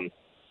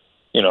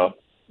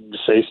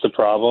 Face the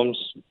problems,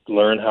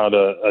 learn how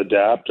to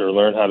adapt, or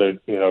learn how to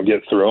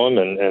get through them,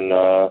 and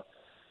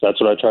that's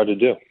what I try to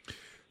do.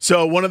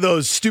 So one of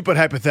those stupid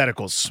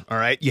hypotheticals, all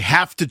right? You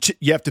have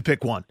to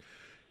pick one.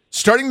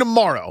 Starting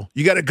tomorrow,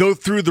 you got to go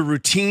through the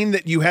routine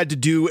that you had to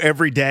do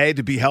every day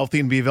to be healthy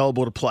and be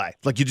available to play.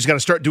 You just got to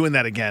start doing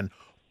that again.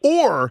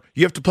 Or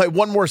you have to play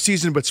one more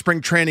season, but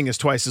spring training is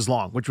twice as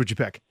long. Which would you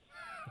pick?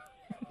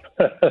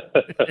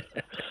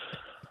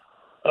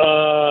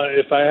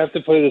 If I have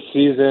to play the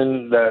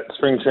season that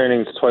spring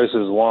training is twice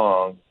as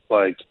long,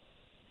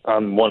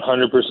 I'm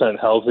 100%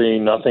 healthy,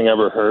 nothing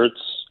ever hurts,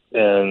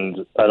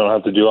 and I don't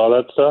have to do all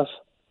that stuff?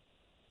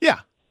 Yeah.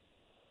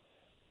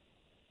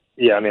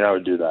 Yeah, I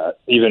would do that,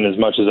 even as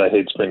much as I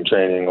hate spring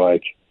training.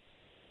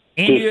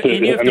 And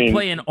you have to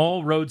play in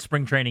all road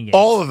spring training games.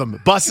 All of them,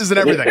 buses and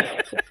everything.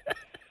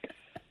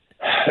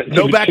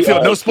 No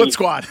backfield, no split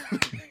squad.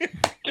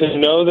 To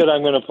know that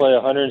I'm going to play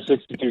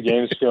 162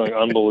 games feeling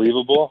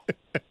unbelievable,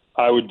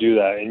 I would do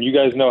that. And you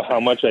guys know how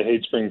much I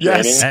hate spring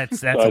training. Yes,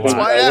 that's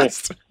why I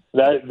asked.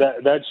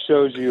 That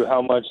shows you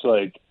how much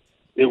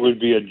it would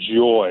be a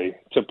joy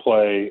to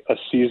play a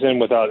season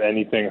without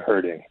anything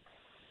hurting.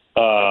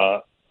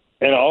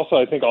 And also,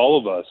 I think all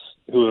of us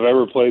who have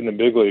ever played in the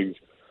big leagues,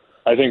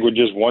 I think would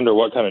just wonder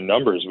what kind of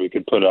numbers we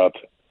could put up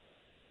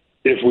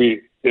if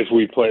we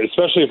play,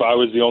 especially if I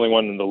was the only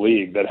one in the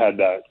league that had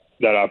that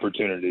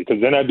opportunity, because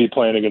then I'd be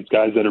playing against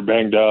guys that are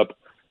banged up.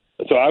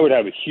 So I would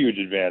have a huge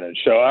advantage.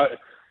 So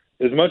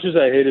as much as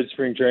I hated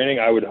spring training,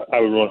 I would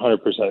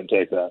 100%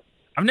 take that.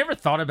 I've never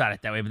thought about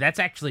it that way, but that's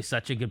actually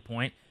such a good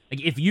point.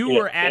 Like if you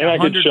were at 100%. And I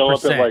could show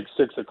up at like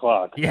 6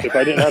 o'clock. Yeah. If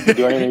I didn't have to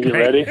do anything to get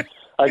ready,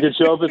 I could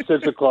show up at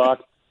 6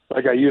 o'clock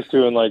like I used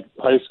to in like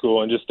high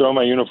school and just throw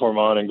my uniform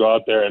on and go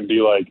out there and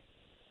be like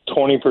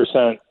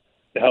 20%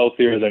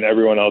 healthier than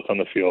everyone else on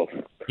the field.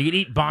 You could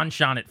eat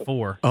Bonchon at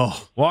 4.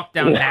 Oh. Walk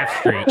down half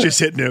street. Just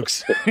hit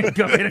nukes.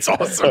 Go hit It's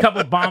awesome. a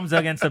couple bombs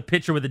against a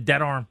pitcher with a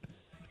dead arm.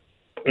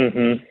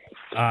 Mm-hmm.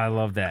 I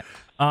love that.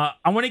 I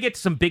want to get to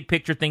some big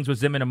picture things with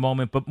Zim in a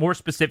moment, but more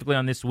specifically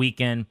on this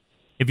weekend,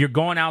 if you're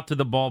going out to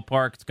the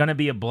ballpark, it's going to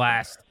be a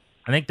blast.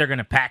 I think they're going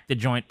to pack the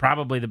joint.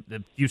 Probably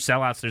the few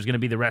sellouts there's going to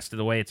be the rest of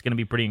the way. It's going to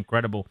be pretty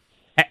incredible.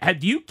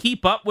 Do you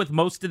keep up with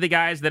most of the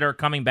guys that are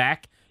coming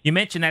back? You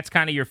mentioned that's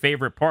kind of your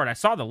favorite part. I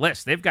saw the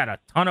list. They've got a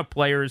ton of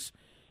players.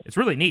 It's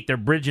really neat. They're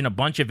bridging a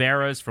bunch of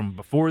eras from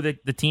before the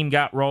team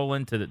got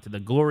rolling to the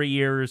glory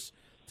years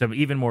to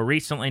even more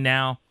recently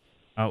now.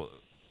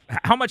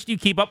 How much do you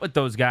keep up with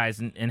those guys,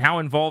 and how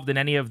involved in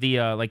any of the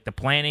like the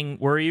planning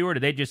were you, or do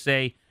they just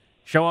say,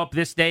 show up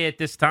this day at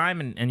this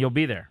time and you'll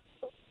be there?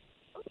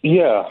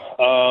 Yeah.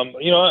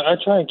 I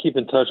try and keep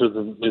in touch with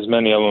as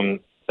many of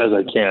them as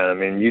I can. I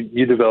mean,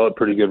 you develop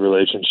pretty good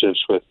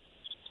relationships with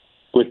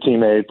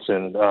teammates,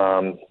 and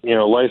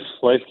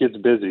life gets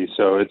busy,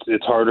 so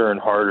it's harder and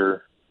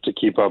harder to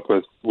keep up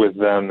with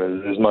them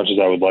as much as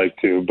I would like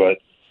to. But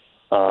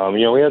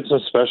we had some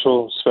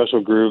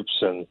special groups,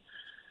 and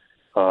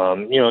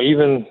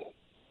even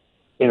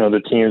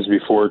the teams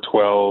before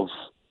 12,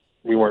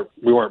 we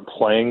weren't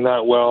playing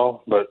that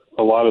well, but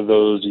a lot of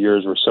those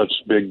years were such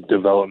big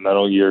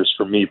developmental years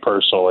for me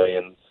personally,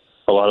 and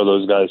a lot of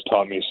those guys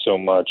taught me so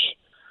much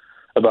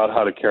about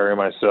how to carry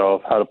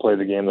myself, how to play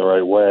the game the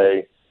right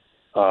way.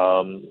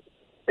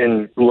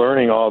 And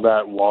learning all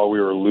that while we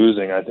were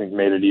losing, I think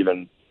made it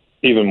even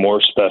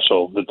more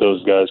special that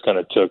those guys kind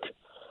of took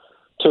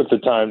the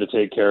time to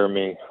take care of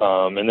me.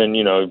 And then,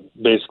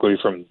 basically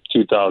from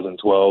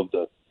 2012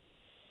 to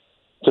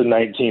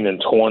 19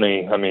 and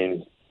 20, I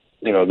mean,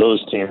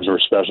 those teams were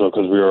special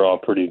because we were all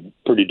pretty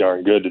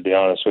darn good, to be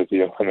honest with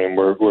you. I mean,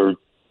 we're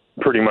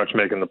pretty much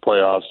making the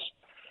playoffs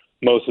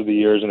most of the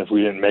years, and if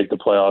we didn't make the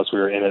playoffs, we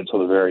were in it till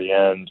the very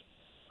end.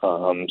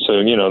 So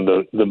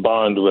the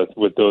bond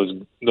with those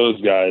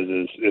guys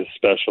is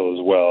special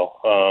as well.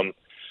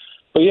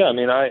 But yeah, I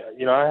mean, I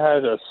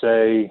had a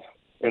say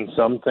in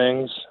some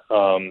things.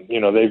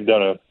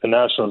 The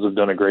Nationals have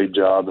done a great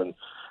job in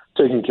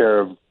taking care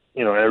of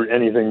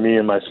anything me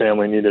and my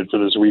family needed for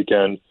this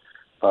weekend.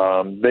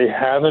 They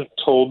haven't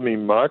told me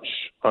much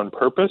on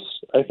purpose.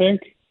 I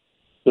think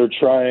they're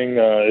trying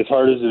as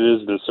hard as it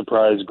is to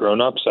surprise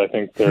grown-ups. I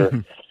think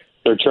they're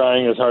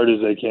trying as hard as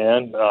they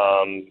can.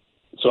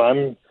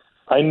 So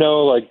I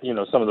know,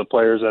 some of the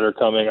players that are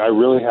coming, I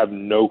really have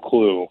no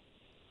clue,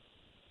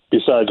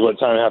 besides what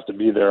time I have to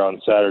be there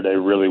on Saturday,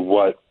 really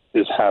what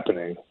is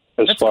happening.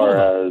 It's great.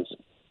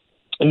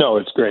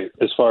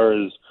 As far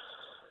as,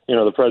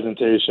 the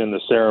presentation,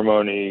 the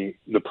ceremony,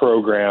 the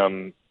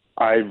program,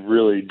 I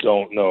really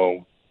don't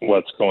know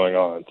what's going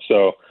on.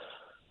 So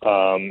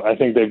I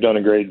think they've done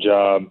a great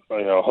job.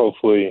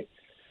 Hopefully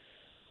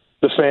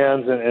the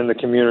fans and the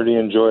community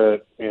enjoy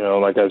it.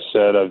 Like I've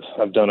said,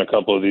 I've done a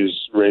couple of these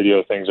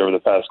radio things over the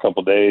past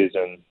couple of days,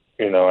 and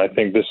I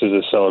think this is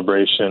a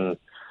celebration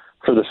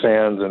for the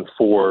fans and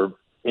for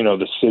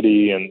the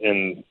city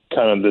and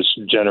kind of this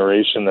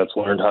generation that's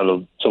learned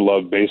how to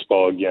love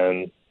baseball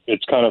again.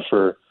 It's kind of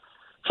for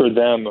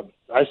them.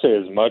 I say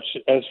as much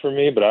as for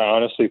me, but I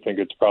honestly think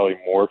it's probably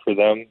more for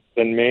them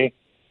than me.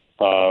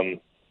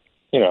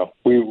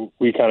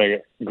 We kind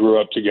of grew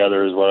up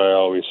together, is what I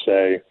always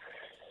say.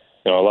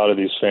 A lot of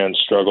these fans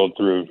struggled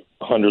through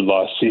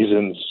 100-loss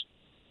seasons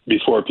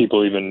before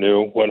people even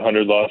knew what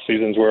 100-loss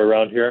seasons were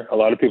around here. A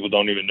lot of people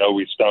don't even know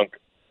we stunk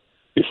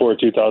before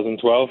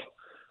 2012.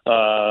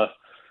 So,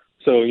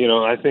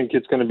 I think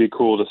it's going to be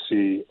cool to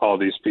see all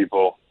these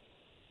people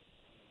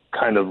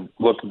kind of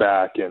look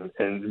back and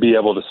be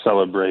able to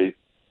celebrate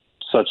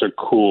such a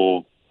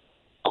cool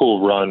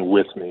run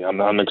with me.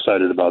 I'm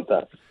excited about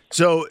that.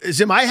 So,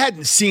 Zim, I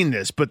hadn't seen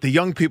this, but the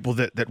young people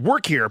that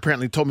work here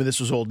apparently told me this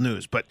was old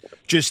news. But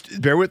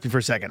just bear with me for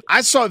a second.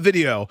 I saw a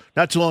video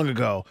not too long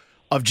ago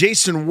of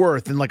Jason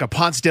Worth in like a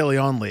Ponce de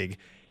Leon league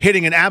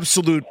hitting an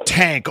absolute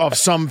tank off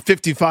some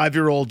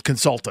 55-year-old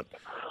consultant,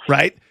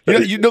 right?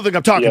 You know the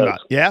I'm talking yes.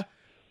 about, yeah?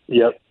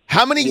 Yep.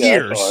 How many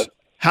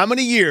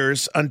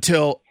years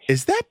until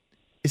is that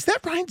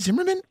Ryan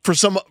Zimmerman for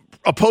some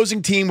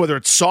opposing team, whether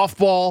it's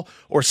softball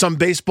or some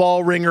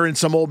baseball ringer in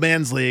some old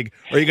man's league,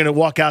 or are you going to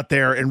walk out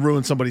there and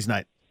ruin somebody's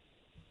night?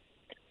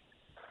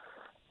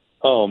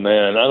 Oh,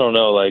 man, I don't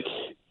know.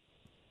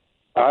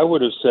 I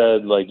would have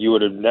said, you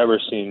would have never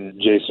seen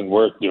Jason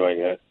Worth doing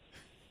it.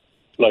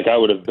 I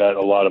would have bet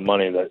a lot of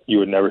money that you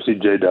would never see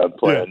J-Dub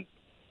playing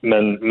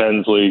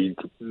men's league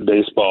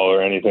baseball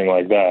or anything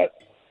like that.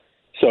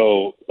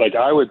 So,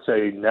 I would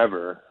say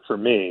never for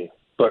me.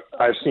 But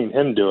I've seen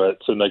him do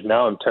it, so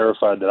now I'm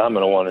terrified that I'm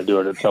going to want to do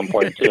it at some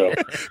point too.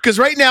 Because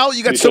right now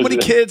you got so many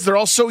kids; they're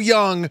all so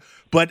young.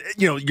 But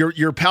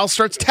your pal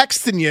starts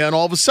texting you, and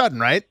all of a sudden,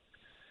 right?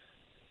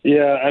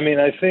 Yeah, I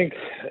mean, I think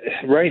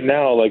right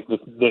now, like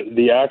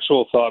the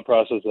actual thought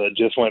process that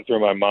just went through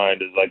my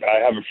mind is like I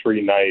have a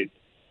free night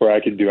where I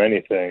could do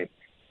anything.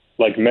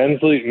 Like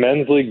men's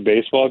league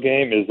baseball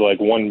game is like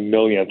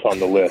 1/1,000,000th on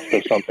the list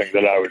of something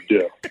that I would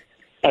do.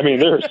 I mean,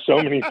 there are so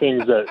many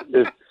things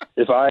that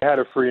if I had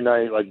a free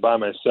night like by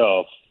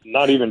myself,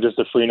 not even just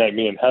a free night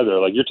me and Heather,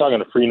 like you're talking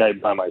a free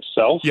night by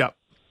myself. Yeah.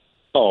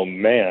 Oh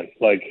man,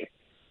 like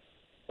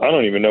I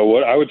don't even know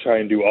what I would try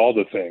and do all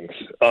the things.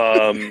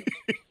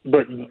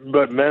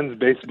 But men's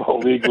baseball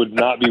league would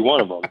not be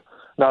one of them.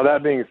 Now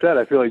that being said,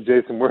 I feel like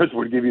Jason Wirtz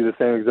would give you the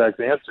same exact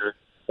answer,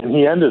 and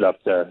he ended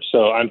up there.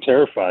 So I'm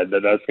terrified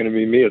that that's going to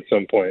be me at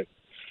some point.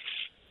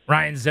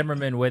 Ryan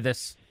Zimmerman with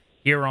us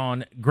here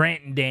on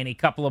Grant and Danny.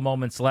 Couple of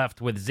moments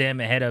left with Zim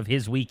ahead of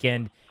his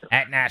weekend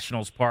at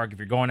Nationals Park. If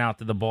you're going out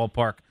to the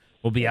ballpark,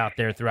 we'll be out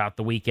there throughout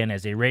the weekend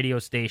as a radio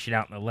station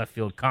out in the left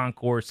field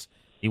concourse,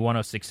 the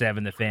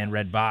 106.7 The Fan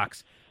Red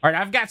Box. All right,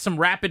 I've got some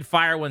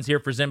rapid-fire ones here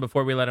for Zim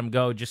before we let him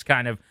go, just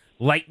kind of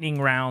lightning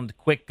round,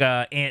 quick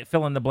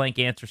fill-in-the-blank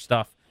answer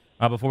stuff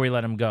before we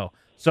let him go.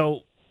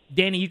 So,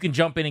 Danny, you can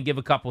jump in and give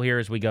a couple here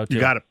as we go, too.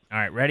 You got it. All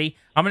right, ready?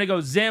 I'm going to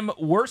go, Zim,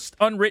 worst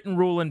unwritten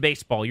rule in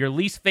baseball, your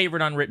least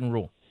favorite unwritten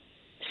rule.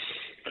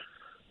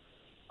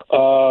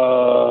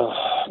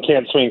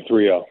 Can't swing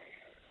 3-0.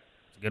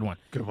 Good one.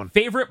 Good one.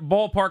 Favorite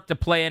ballpark to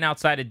play in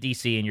outside of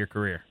D.C. in your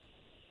career?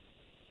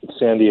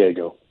 San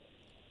Diego.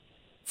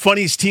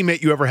 Funniest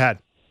teammate you ever had?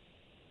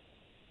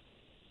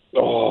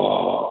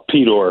 Oh,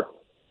 Pete Orr.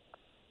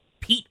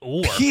 Pete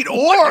Orr. Pete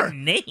What Orr! a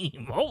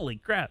name. Holy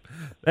crap.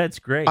 That's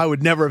great. I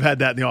would never have had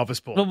that in the office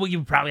pool. Well,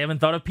 you probably haven't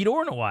thought of Pete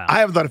Orr in a while. I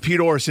haven't thought of Pete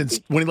Orr since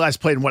when he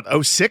last played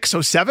in, 06,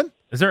 07?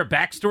 Is there a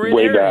backstory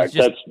Way there? back.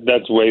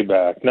 That's way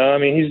back. No, I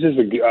mean he's just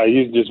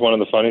one of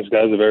the funniest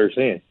guys I've ever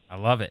seen. I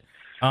love it.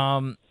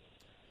 How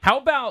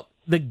about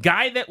the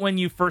guy that when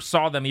you first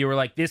saw them, you were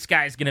like, this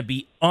guy's going to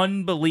be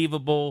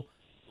unbelievable.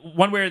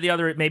 One way or the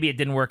other, maybe it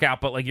didn't work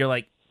out, but like you're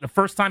like, the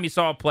first time you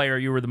saw a player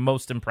you were the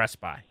most impressed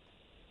by?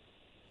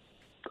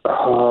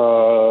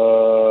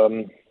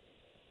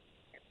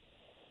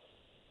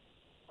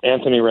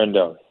 Anthony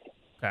Rendon.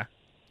 Okay.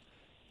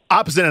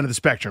 Opposite end of the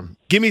spectrum.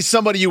 Give me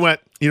somebody you went,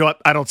 you know what,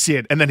 I don't see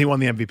it, and then he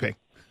won the MVP.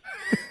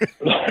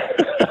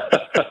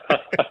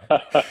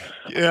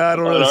 Yeah, I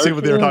don't really see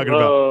what they were talking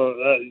about.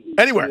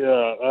 Anywhere.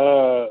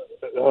 Yeah.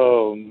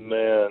 Oh,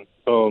 man.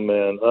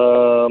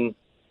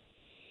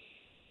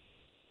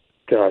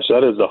 Gosh,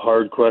 that is a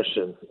hard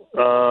question.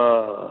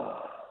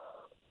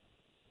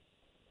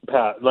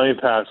 Let me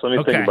pass. Let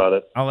me think about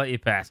it. I'll let you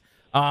pass.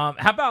 How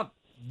about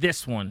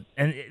this one?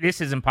 And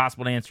this is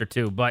impossible to answer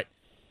too, but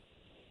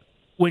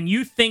when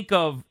you think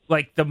of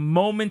like the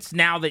moments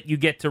now that you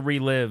get to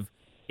relive,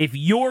 if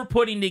you're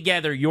putting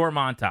together your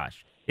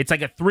montage, it's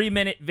like a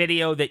 3-minute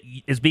video that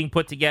is being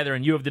put together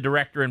and you have the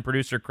director and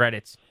producer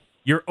credits,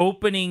 your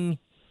opening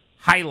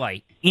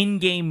highlight,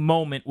 in-game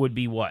moment would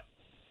be what?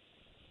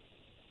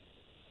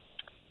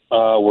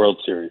 World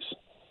Series.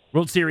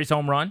 World Series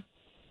home run?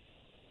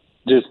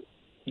 Just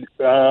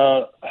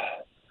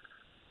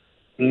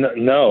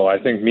no. I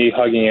think me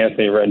hugging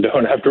Anthony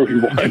Rendon after we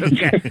won.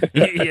 Okay.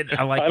 Yeah,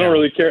 I like. I don't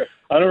really care.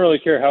 I don't really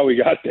care how we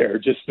got there.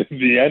 Just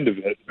the end of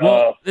it.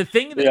 Well, the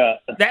thing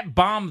that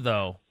bomb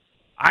though,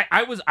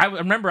 I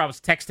remember I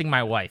was texting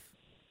my wife,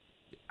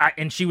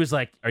 and she was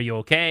like, "Are you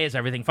okay? Is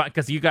everything fine?"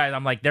 Because you guys,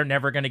 I'm like, they're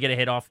never going to get a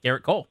hit off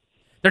Garrett Cole.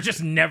 They're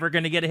just never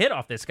going to get a hit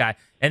off this guy.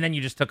 And then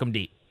you just took him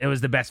deep. It was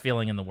the best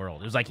feeling in the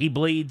world. It was like he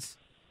bleeds.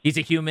 He's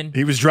a human.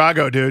 He was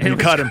Drago, dude. You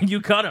cut him.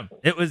 You cut him.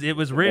 It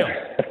was real.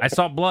 I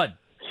saw blood.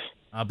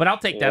 But I'll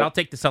take that. Yep. I'll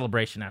take the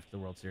celebration after the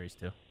World Series,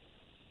 too.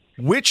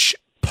 Which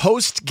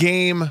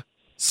post-game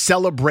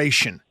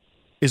celebration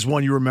is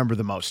one you remember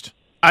the most?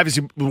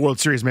 Obviously, the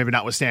World Series maybe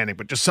notwithstanding,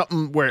 but just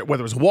something whether it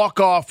was a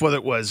walk-off, whether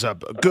it was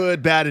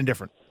good, bad,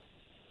 indifferent.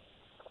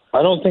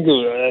 I don't think it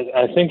was.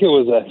 I think it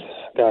was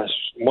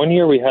one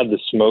year we had a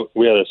smoke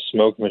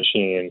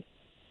machine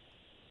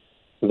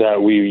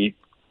that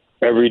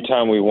every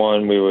time we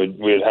won,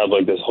 we'd have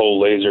like this whole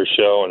laser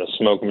show and a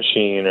smoke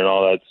machine and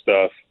all that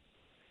stuff.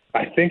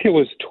 I think it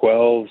was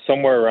 12,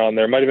 somewhere around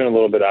there. It might have been a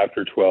little bit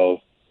after 12,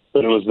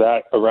 but it was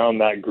around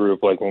that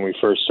group, like when we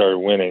first started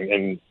winning.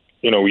 And,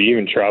 we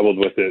even traveled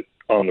with it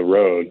on the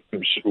road.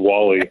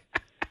 Wally,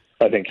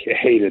 I think,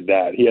 hated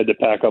that. He had to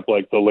pack up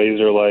like the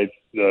laser lights,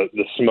 the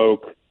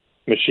smoke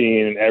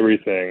machine and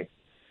everything.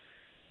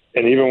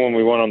 And even when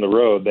we went on the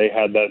road, they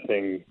had that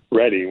thing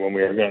ready when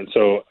we were going.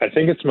 So I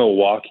think it's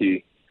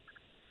Milwaukee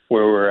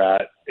where we're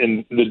at.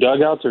 And the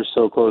dugouts are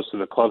so close to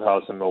the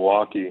clubhouse in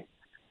Milwaukee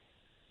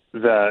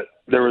that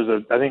there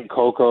was I think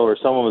Coco or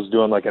someone was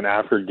doing like an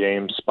after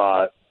game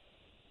spot,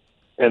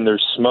 and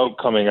there's smoke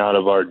coming out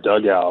of our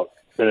dugout,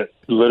 and it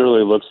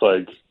literally looks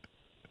like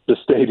the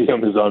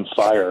stadium is on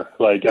fire.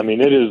 Like, I mean,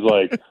 it is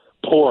like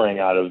pouring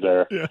out of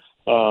there. Yeah.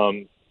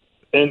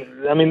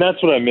 And I mean,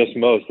 that's what I miss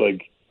most.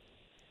 Like,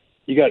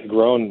 you got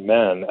grown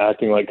men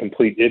acting like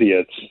complete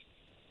idiots,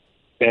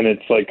 and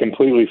it's like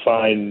completely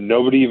fine.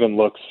 Nobody even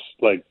looks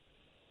like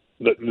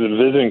the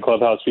visiting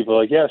clubhouse people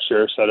are like, yeah,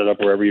 sure, set it up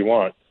wherever you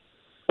want.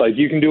 Like,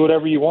 you can do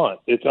whatever you want.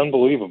 It's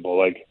unbelievable.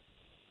 Like,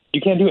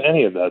 you can't do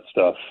any of that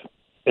stuff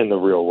in the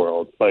real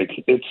world. Like,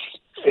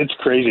 it's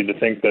crazy to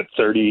think that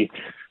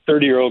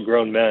 30-year-old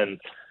grown men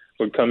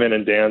would come in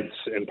and dance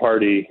and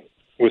party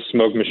with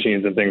smoke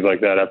machines and things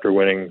like that after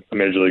winning a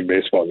Major League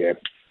Baseball game.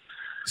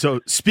 So,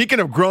 speaking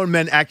of grown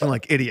men acting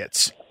like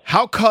idiots,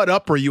 how caught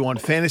up are you on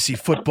fantasy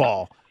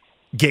football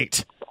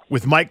gate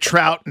with Mike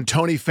Trout and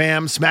Tony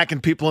Pham smacking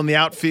people in the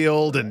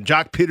outfield and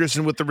Jock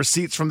Peterson with the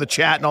receipts from the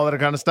chat and all that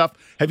kind of stuff?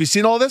 Have you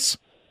seen all this?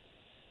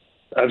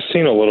 I've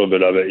seen a little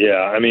bit of it,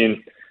 yeah. I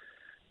mean,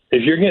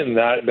 if you're getting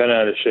that bent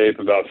out of shape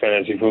about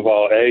fantasy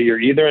football, A, you're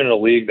either in a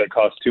league that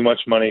costs too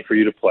much money for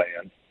you to play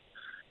in,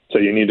 so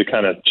you need to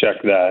kind of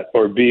check that,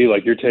 or B,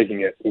 like, you're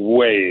taking it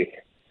way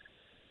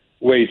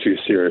too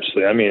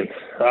seriously. I mean,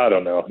 I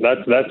don't know.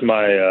 That's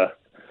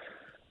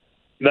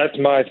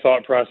my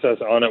thought process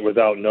on it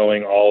without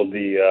knowing all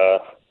the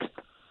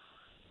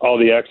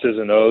X's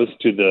and O's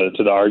to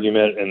the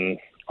argument, and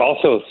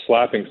also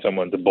slapping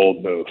someone's a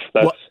bold move.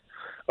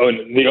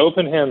 And the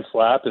open hand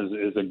slap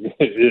is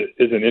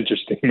an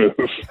interesting move.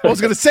 I was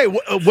going to say,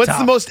 what's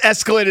the most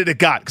escalated it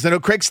got? Because I know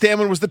Craig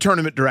Stanman was the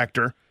tournament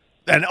director,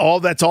 and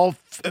that's all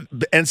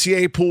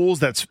NCAA pools,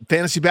 that's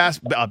fantasy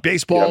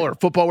baseball or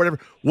football, whatever.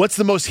 What's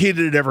the most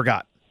heated it ever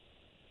got?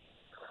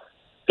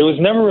 It was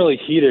never really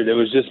heated. It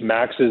was just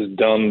Max's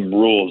dumb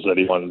rules that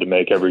he wanted to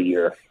make every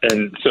year.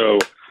 And so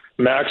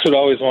Max would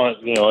always want,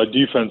 a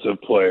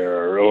defensive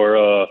player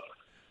or,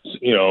 we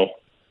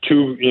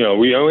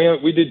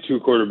did 2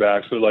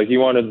 quarterbacks, but like he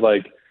wanted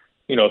 3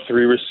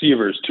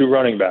 receivers, 2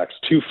 running backs,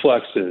 2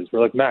 flexes.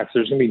 We're like, Max,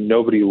 there's going to be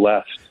nobody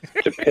left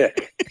to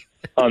pick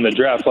on the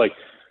draft. Like,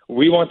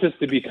 we want this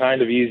to be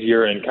kind of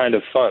easier and kind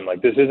of fun.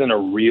 Like, this isn't a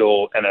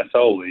real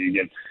NFL league.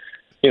 And,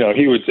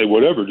 he would say,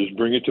 whatever, just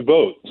bring it to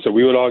vote. So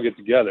we would all get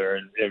together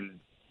and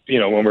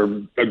when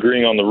we're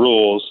agreeing on the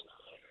rules,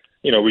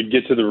 we'd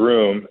get to the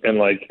room and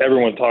like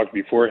everyone talked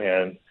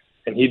beforehand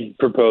and he'd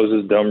propose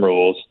his dumb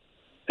rules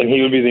and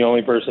he would be the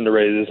only person to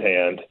raise his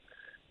hand.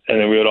 And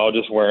then we would all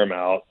just wear him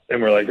out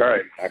and we're like, all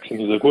right, Max. And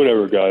he's like,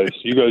 whatever, guys,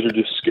 you guys are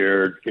just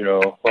scared,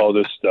 all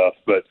this stuff.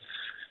 But,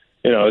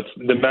 it's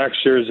the Max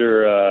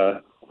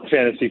Scherzer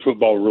fantasy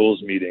football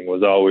rules meeting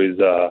was always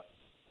a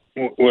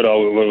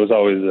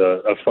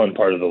fun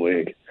part of the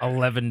league.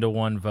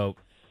 11-1 vote.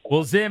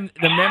 Well, Zim,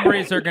 the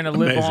memories are going to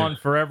live on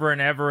forever and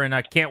ever, and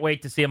I can't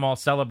wait to see them all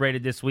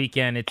celebrated this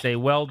weekend. It's a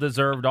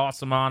well-deserved,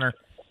 awesome honor.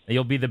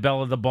 You'll be the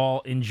belle of the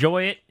ball.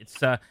 Enjoy it.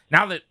 It's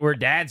now that we're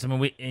dads,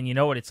 and you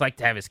know what it's like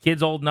to have his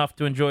kids old enough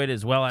to enjoy it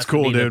as well. It's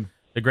cool, dude.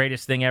 The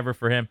greatest thing ever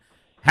for him.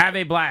 Have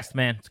a blast,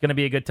 man. It's going to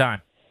be a good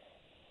time.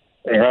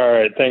 All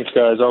right. Thanks,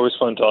 guys. Always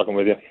fun talking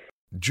with you.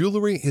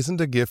 Jewelry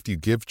isn't a gift you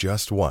give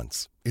just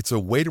once. It's a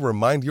way to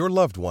remind your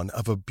loved one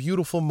of a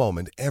beautiful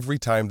moment every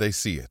time they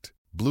see it.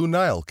 Blue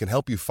Nile can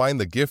help you find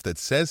the gift that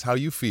says how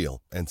you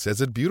feel and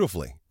says it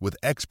beautifully with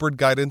expert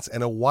guidance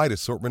and a wide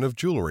assortment of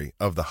jewelry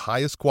of the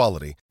highest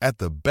quality at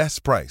the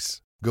best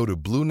price. Go to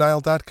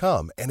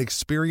BlueNile.com and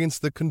experience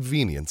the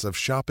convenience of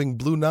shopping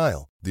Blue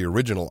Nile, the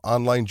original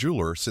online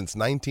jeweler since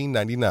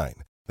 1999.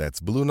 That's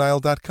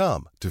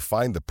BlueNile.com to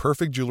find the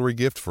perfect jewelry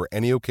gift for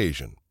any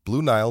occasion.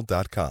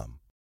 BlueNile.com.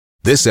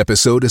 This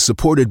episode is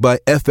supported by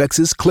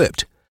FX's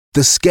Clipped,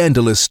 the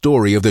scandalous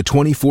story of the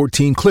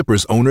 2014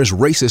 Clippers owner's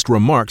racist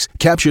remarks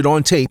captured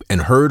on tape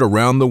and heard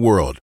around the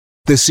world.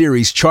 The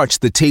series charts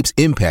the tape's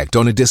impact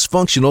on a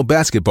dysfunctional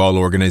basketball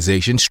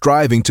organization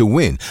striving to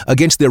win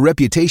against their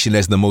reputation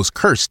as the most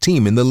cursed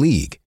team in the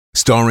league.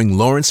 Starring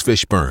Lawrence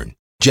Fishburne,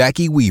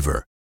 Jackie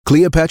Weaver,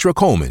 Cleopatra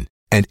Coleman,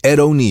 and Ed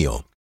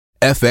O'Neill.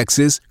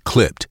 FX's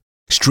Clipped,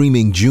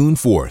 streaming June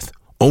 4th,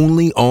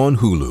 only on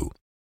Hulu.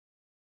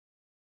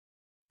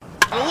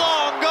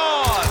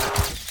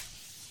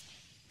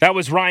 That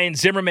was Ryan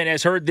Zimmerman,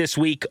 as heard this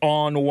week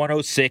on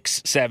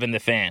 106.7 The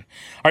Fan.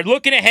 All right,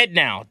 looking ahead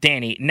now,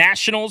 Danny.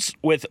 Nationals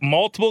with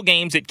multiple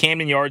games at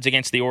Camden Yards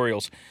against the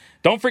Orioles.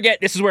 Don't forget,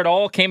 this is where it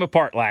all came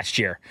apart last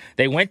year.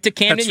 They went to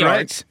Camden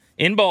Yards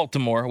in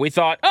Baltimore. We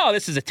thought,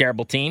 this is a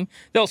terrible team.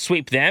 They'll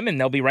sweep them, and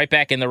they'll be right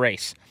back in the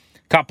race.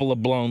 Couple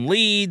of blown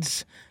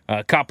leads,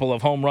 a couple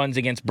of home runs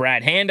against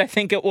Brad Hand, I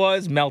think it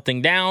was,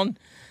 melting down.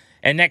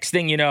 And next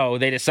thing you know,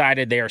 they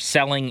decided they are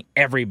selling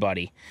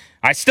everybody.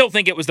 I still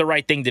think it was the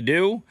right thing to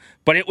do,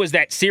 but it was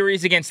that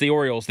series against the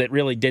Orioles that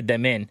really did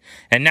them in.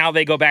 And now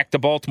they go back to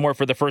Baltimore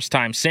for the first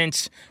time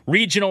since.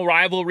 Regional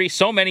rivalry.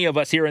 So many of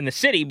us here in the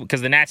city, because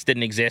the Nats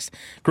didn't exist,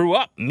 grew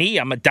up.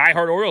 I'm a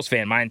diehard Orioles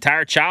fan my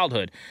entire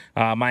childhood,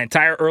 my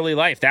entire early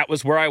life. That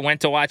was where I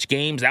went to watch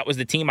games. That was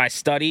the team I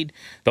studied.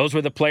 Those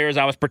were the players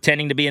I was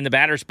pretending to be in the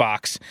batter's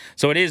box.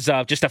 So it is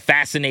just a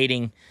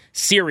fascinating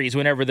series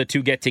whenever the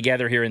two get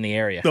together here in the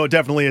area. No, it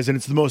definitely is, and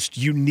it's the most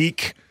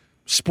unique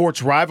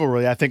sports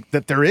rivalry I think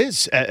that there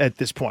is at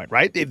this point,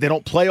 right? They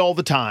don't play all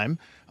the time.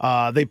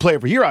 They play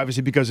every year,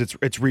 obviously, because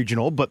it's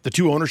regional, but the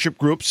two ownership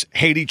groups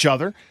hate each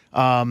other.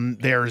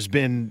 There's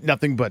been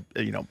nothing but,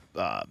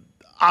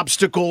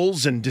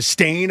 obstacles and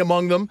disdain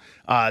among them.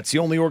 It's the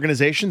only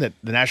organization that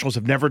the Nationals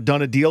have never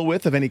done a deal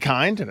with of any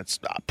kind, and it's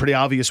pretty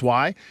obvious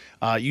why.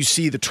 You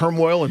see the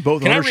turmoil in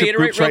both ownership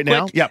groups right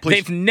now. Yeah, please.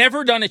 They've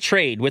never done a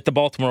trade with the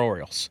Baltimore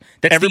Orioles.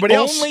 That's Everybody the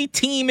else? only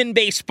team in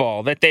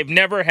baseball that they've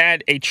never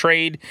had a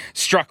trade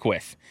struck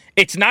with.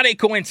 It's not a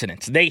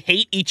coincidence. They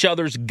hate each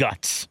other's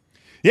guts.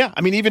 Yeah,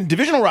 I mean, even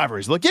divisional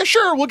rivalries. Like, yeah,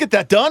 sure, we'll get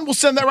that done. We'll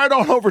send that right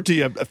on over to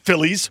you.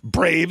 Phillies,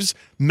 Braves,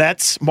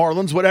 Mets,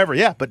 Marlins, whatever.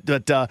 Yeah, but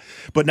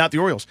not the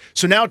Orioles.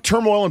 So now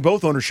turmoil in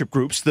both ownership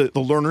groups. The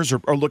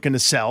Lerners are looking to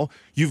sell.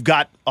 You've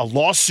got a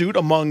lawsuit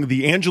among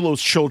the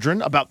Angelos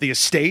children about the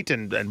estate,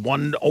 and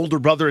one older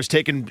brother has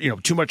taken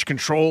too much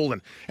control,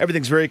 and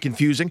everything's very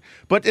confusing.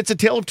 But it's a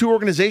tale of two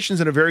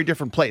organizations in a very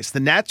different place. The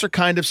Nats are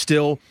kind of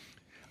still,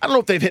 I don't know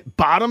if they've hit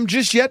bottom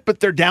just yet, but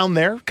they're down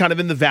there, kind of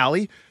in the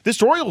valley.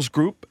 This Orioles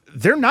group,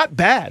 they're not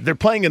bad. They're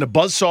playing in a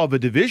buzzsaw of a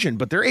division,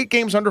 but they're 8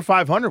 games under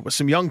 500 with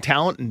some young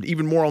talent and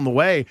even more on the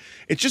way.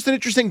 It's just an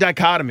interesting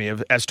dichotomy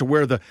as to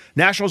where the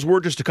Nationals were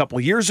just a couple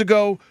of years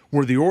ago,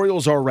 where the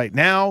Orioles are right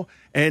now.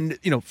 And,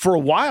 for a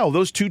while,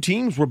 those two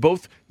teams were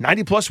both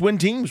 90-plus win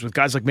teams with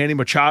guys like Manny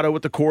Machado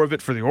at the core of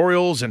it for the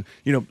Orioles and,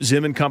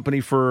 Zim and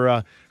company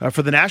for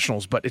the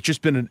Nationals. But it's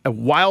just been a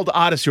wild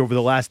odyssey over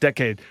the last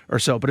decade or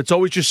so. But it's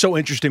always just so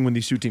interesting when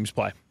these two teams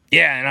play.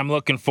 Yeah, and I'm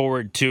looking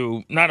forward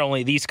to not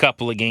only these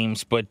couple of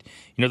games, but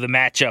the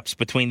matchups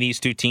between these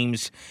two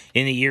teams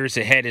in the years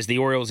ahead, as the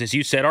Orioles, as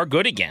you said, are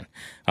good again.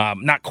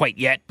 Not quite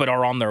yet, but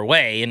are on their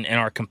way and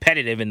are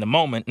competitive in the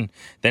moment. And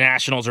the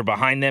Nationals are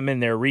behind them in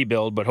their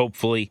rebuild, but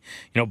hopefully,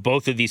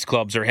 both of these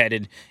clubs are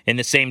headed in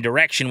the same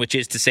direction, which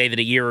is to say that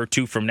a year or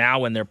two from now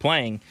when they're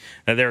playing,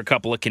 there are a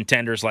couple of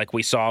contenders like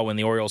we saw when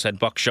the Orioles had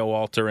Buck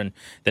Showalter and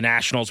the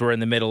Nationals were in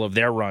the middle of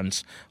their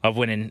runs of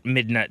winning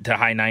mid to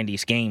high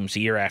 90s games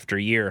year after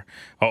year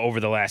over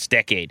the last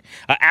decade.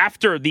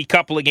 After the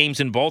couple of games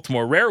in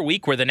Baltimore, rare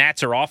week where the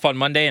Nats are off on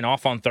Monday and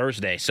off on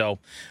Thursday. So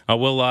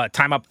we'll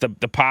time up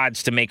the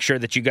pods to make sure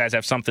that you guys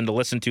have something to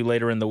listen to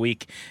later in the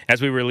week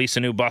as we release a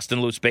new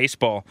Bustin' Loose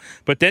Baseball.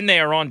 But then they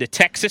are on to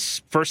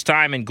Texas, first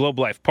time in Globe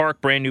Life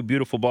Park, brand new,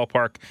 beautiful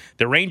ballpark.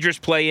 The Rangers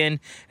play in,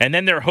 and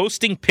then they're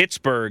hosting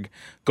Pittsburgh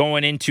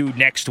going into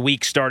next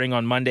week, starting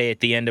on Monday at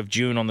the end of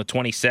June on the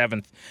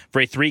 27th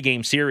for a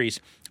 3-game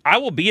series. I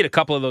will be at a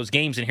couple of those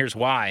games, and here's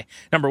why.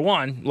 Number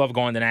one, love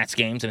going to Nats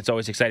games, and it's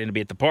always exciting to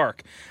be at the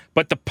park.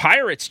 But the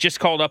Pirates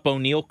just called up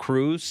O'Neal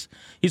Cruz.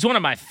 He's one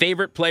of my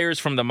favorite players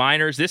from the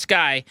minors. This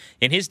guy,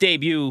 in his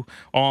debut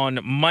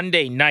on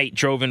Monday night,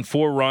 drove in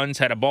 4 runs,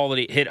 had a ball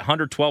that hit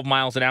 112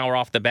 miles an hour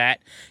off the bat.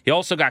 He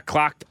also got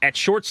clocked at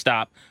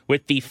shortstop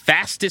with the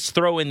fastest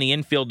throw in the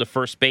infield to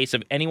first base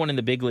of anyone in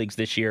the big leagues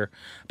this year,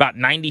 about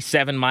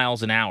 97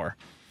 miles an hour.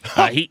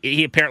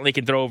 He apparently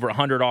can throw over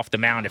 100 off the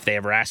mound if they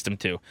ever asked him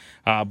to.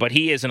 But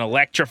he is an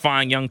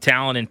electrifying young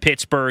talent in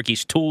Pittsburgh.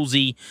 He's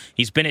toolsy.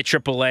 He's been at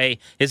AAA.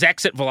 His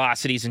exit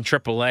velocities in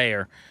AAA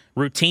are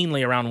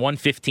routinely around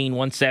 115,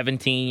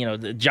 117,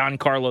 the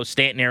Giancarlo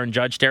Stanton, Aaron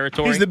Judge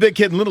territory. He's the big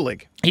kid in Little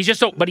League. He's just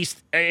so, but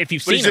if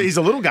you've seen him, he's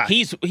a little guy.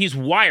 He's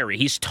wiry.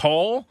 He's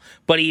tall,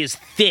 but he is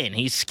thin.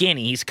 He's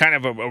skinny. He's kind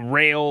of a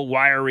rail,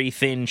 wiry,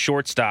 thin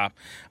shortstop.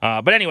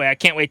 But anyway, I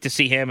can't wait to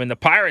see him. And the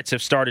Pirates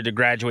have started to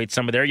graduate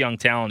some of their young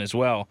talent as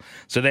well.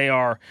 So they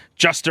are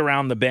just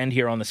around the bend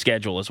here on the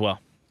schedule as well.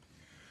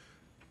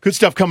 Good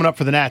stuff coming up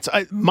for the Nats.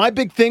 My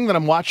big thing that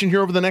I'm watching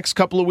here over the next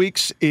couple of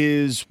weeks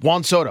is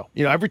Juan Soto.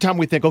 Every time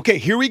we think, okay,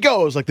 here he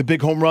goes, like the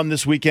big home run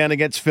this weekend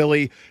against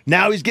Philly.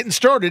 Now he's getting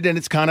started, and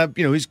it's kind of,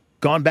 he's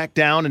gone back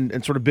down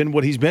and sort of been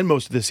what he's been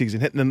most of the season,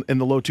 hitting in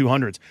the low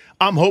 200s.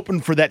 I'm hoping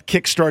for that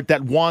kickstart,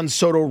 that Juan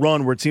Soto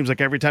run where it seems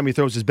like every time he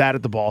throws his bat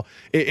at the ball,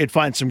 it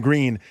finds some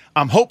green.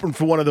 I'm hoping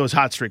for one of those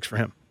hot streaks for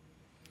him.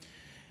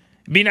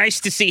 It'd be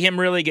nice to see him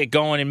really get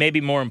going, and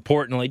maybe more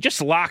importantly,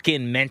 just lock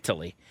in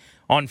mentally.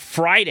 On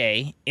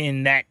Friday,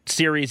 in that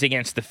series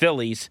against the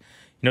Phillies,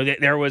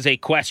 there was a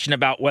question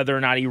about whether or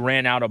not he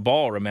ran out of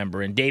ball,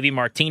 remember? And Davey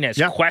Martinez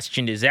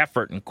questioned his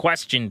effort and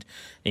questioned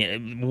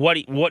what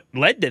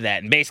led to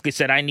that, and basically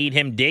said, I need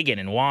him digging.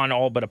 And Juan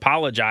all but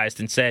apologized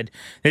and said,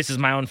 this is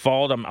my own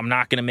fault. I'm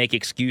not going to make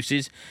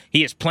excuses.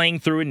 He is playing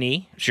through a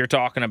knee, as you're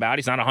talking about.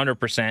 He's not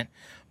 100%.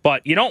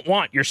 But you don't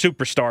want your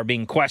superstar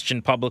being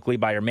questioned publicly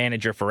by your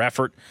manager for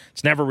effort.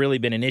 It's never really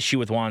been an issue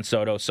with Juan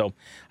Soto. So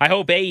I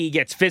hope A, he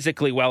gets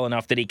physically well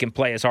enough that he can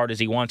play as hard as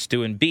he wants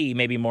to, and B,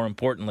 maybe more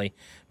importantly,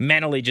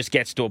 mentally just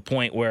gets to a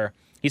point where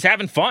he's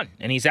having fun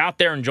and he's out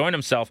there enjoying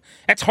himself.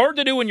 That's hard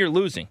to do when you're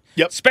losing,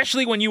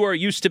 especially when you are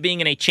used to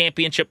being in a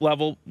championship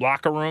level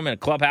locker room and a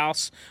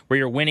clubhouse where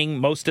you're winning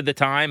most of the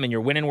time and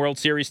you're winning World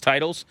Series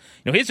titles.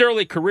 His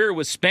early career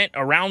was spent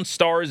around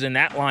stars in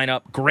that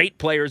lineup, great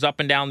players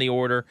up and down the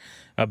order,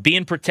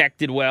 being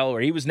protected well, or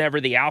he was never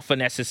the alpha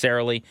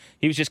necessarily.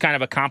 He was just kind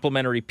of a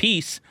complimentary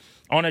piece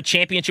on a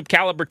championship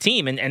caliber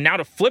team. And now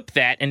to flip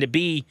that and to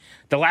be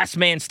the last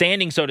man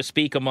standing, so to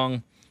speak,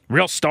 among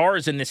real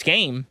stars in this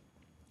game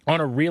on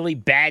a really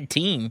bad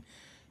team,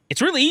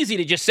 it's really easy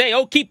to just say,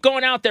 keep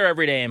going out there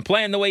every day and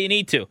playing the way you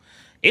need to.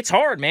 it's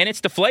hard, man.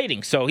 It's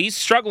deflating. So he's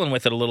struggling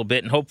with it a little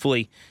bit, and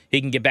hopefully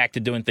he can get back to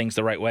doing things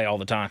the right way all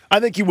the time. I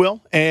think he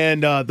will.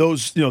 And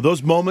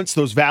those moments,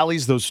 those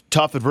valleys, those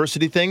tough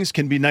adversity things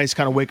can be nice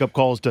kind of wake-up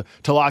calls to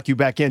lock you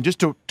back in, just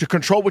to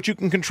control what you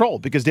can control.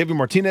 Because David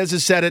Martinez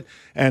has said it,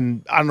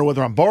 and I don't know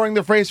whether I'm borrowing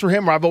the phrase for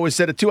him or I've always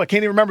said it too. I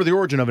can't even remember the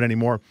origin of it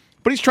anymore.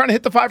 But he's trying to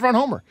hit the 5-run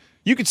homer.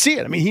 You could see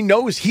it. I mean, he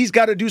knows he's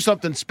got to do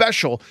something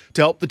special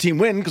to help the team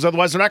win, because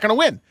otherwise they're not going to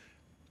win.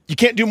 You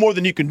can't do more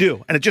than you can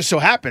do. And it just so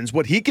happens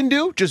what he can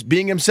do, just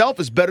being himself,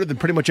 is better than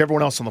pretty much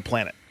everyone else on the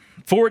planet.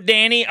 For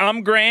Danny,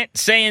 I'm Grant,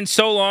 saying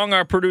so long.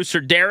 Our producer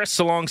Darius,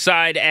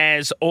 alongside,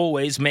 as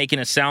always, making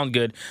us sound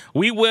good.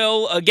 We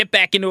will get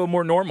back into a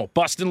more normal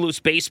Bustin' Loose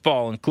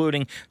baseball,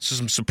 including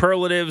some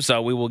superlatives.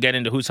 We will get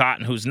into who's hot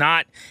and who's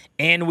not,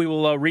 and we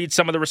will read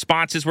some of the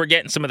responses we're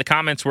getting, some of the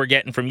comments we're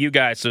getting from you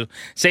guys. So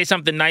say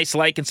something nice,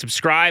 like and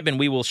subscribe, and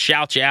we will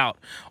shout you out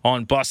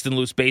on Bustin'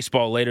 Loose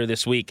baseball later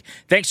this week.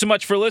 Thanks so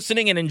much for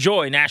listening, and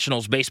enjoy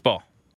Nationals baseball.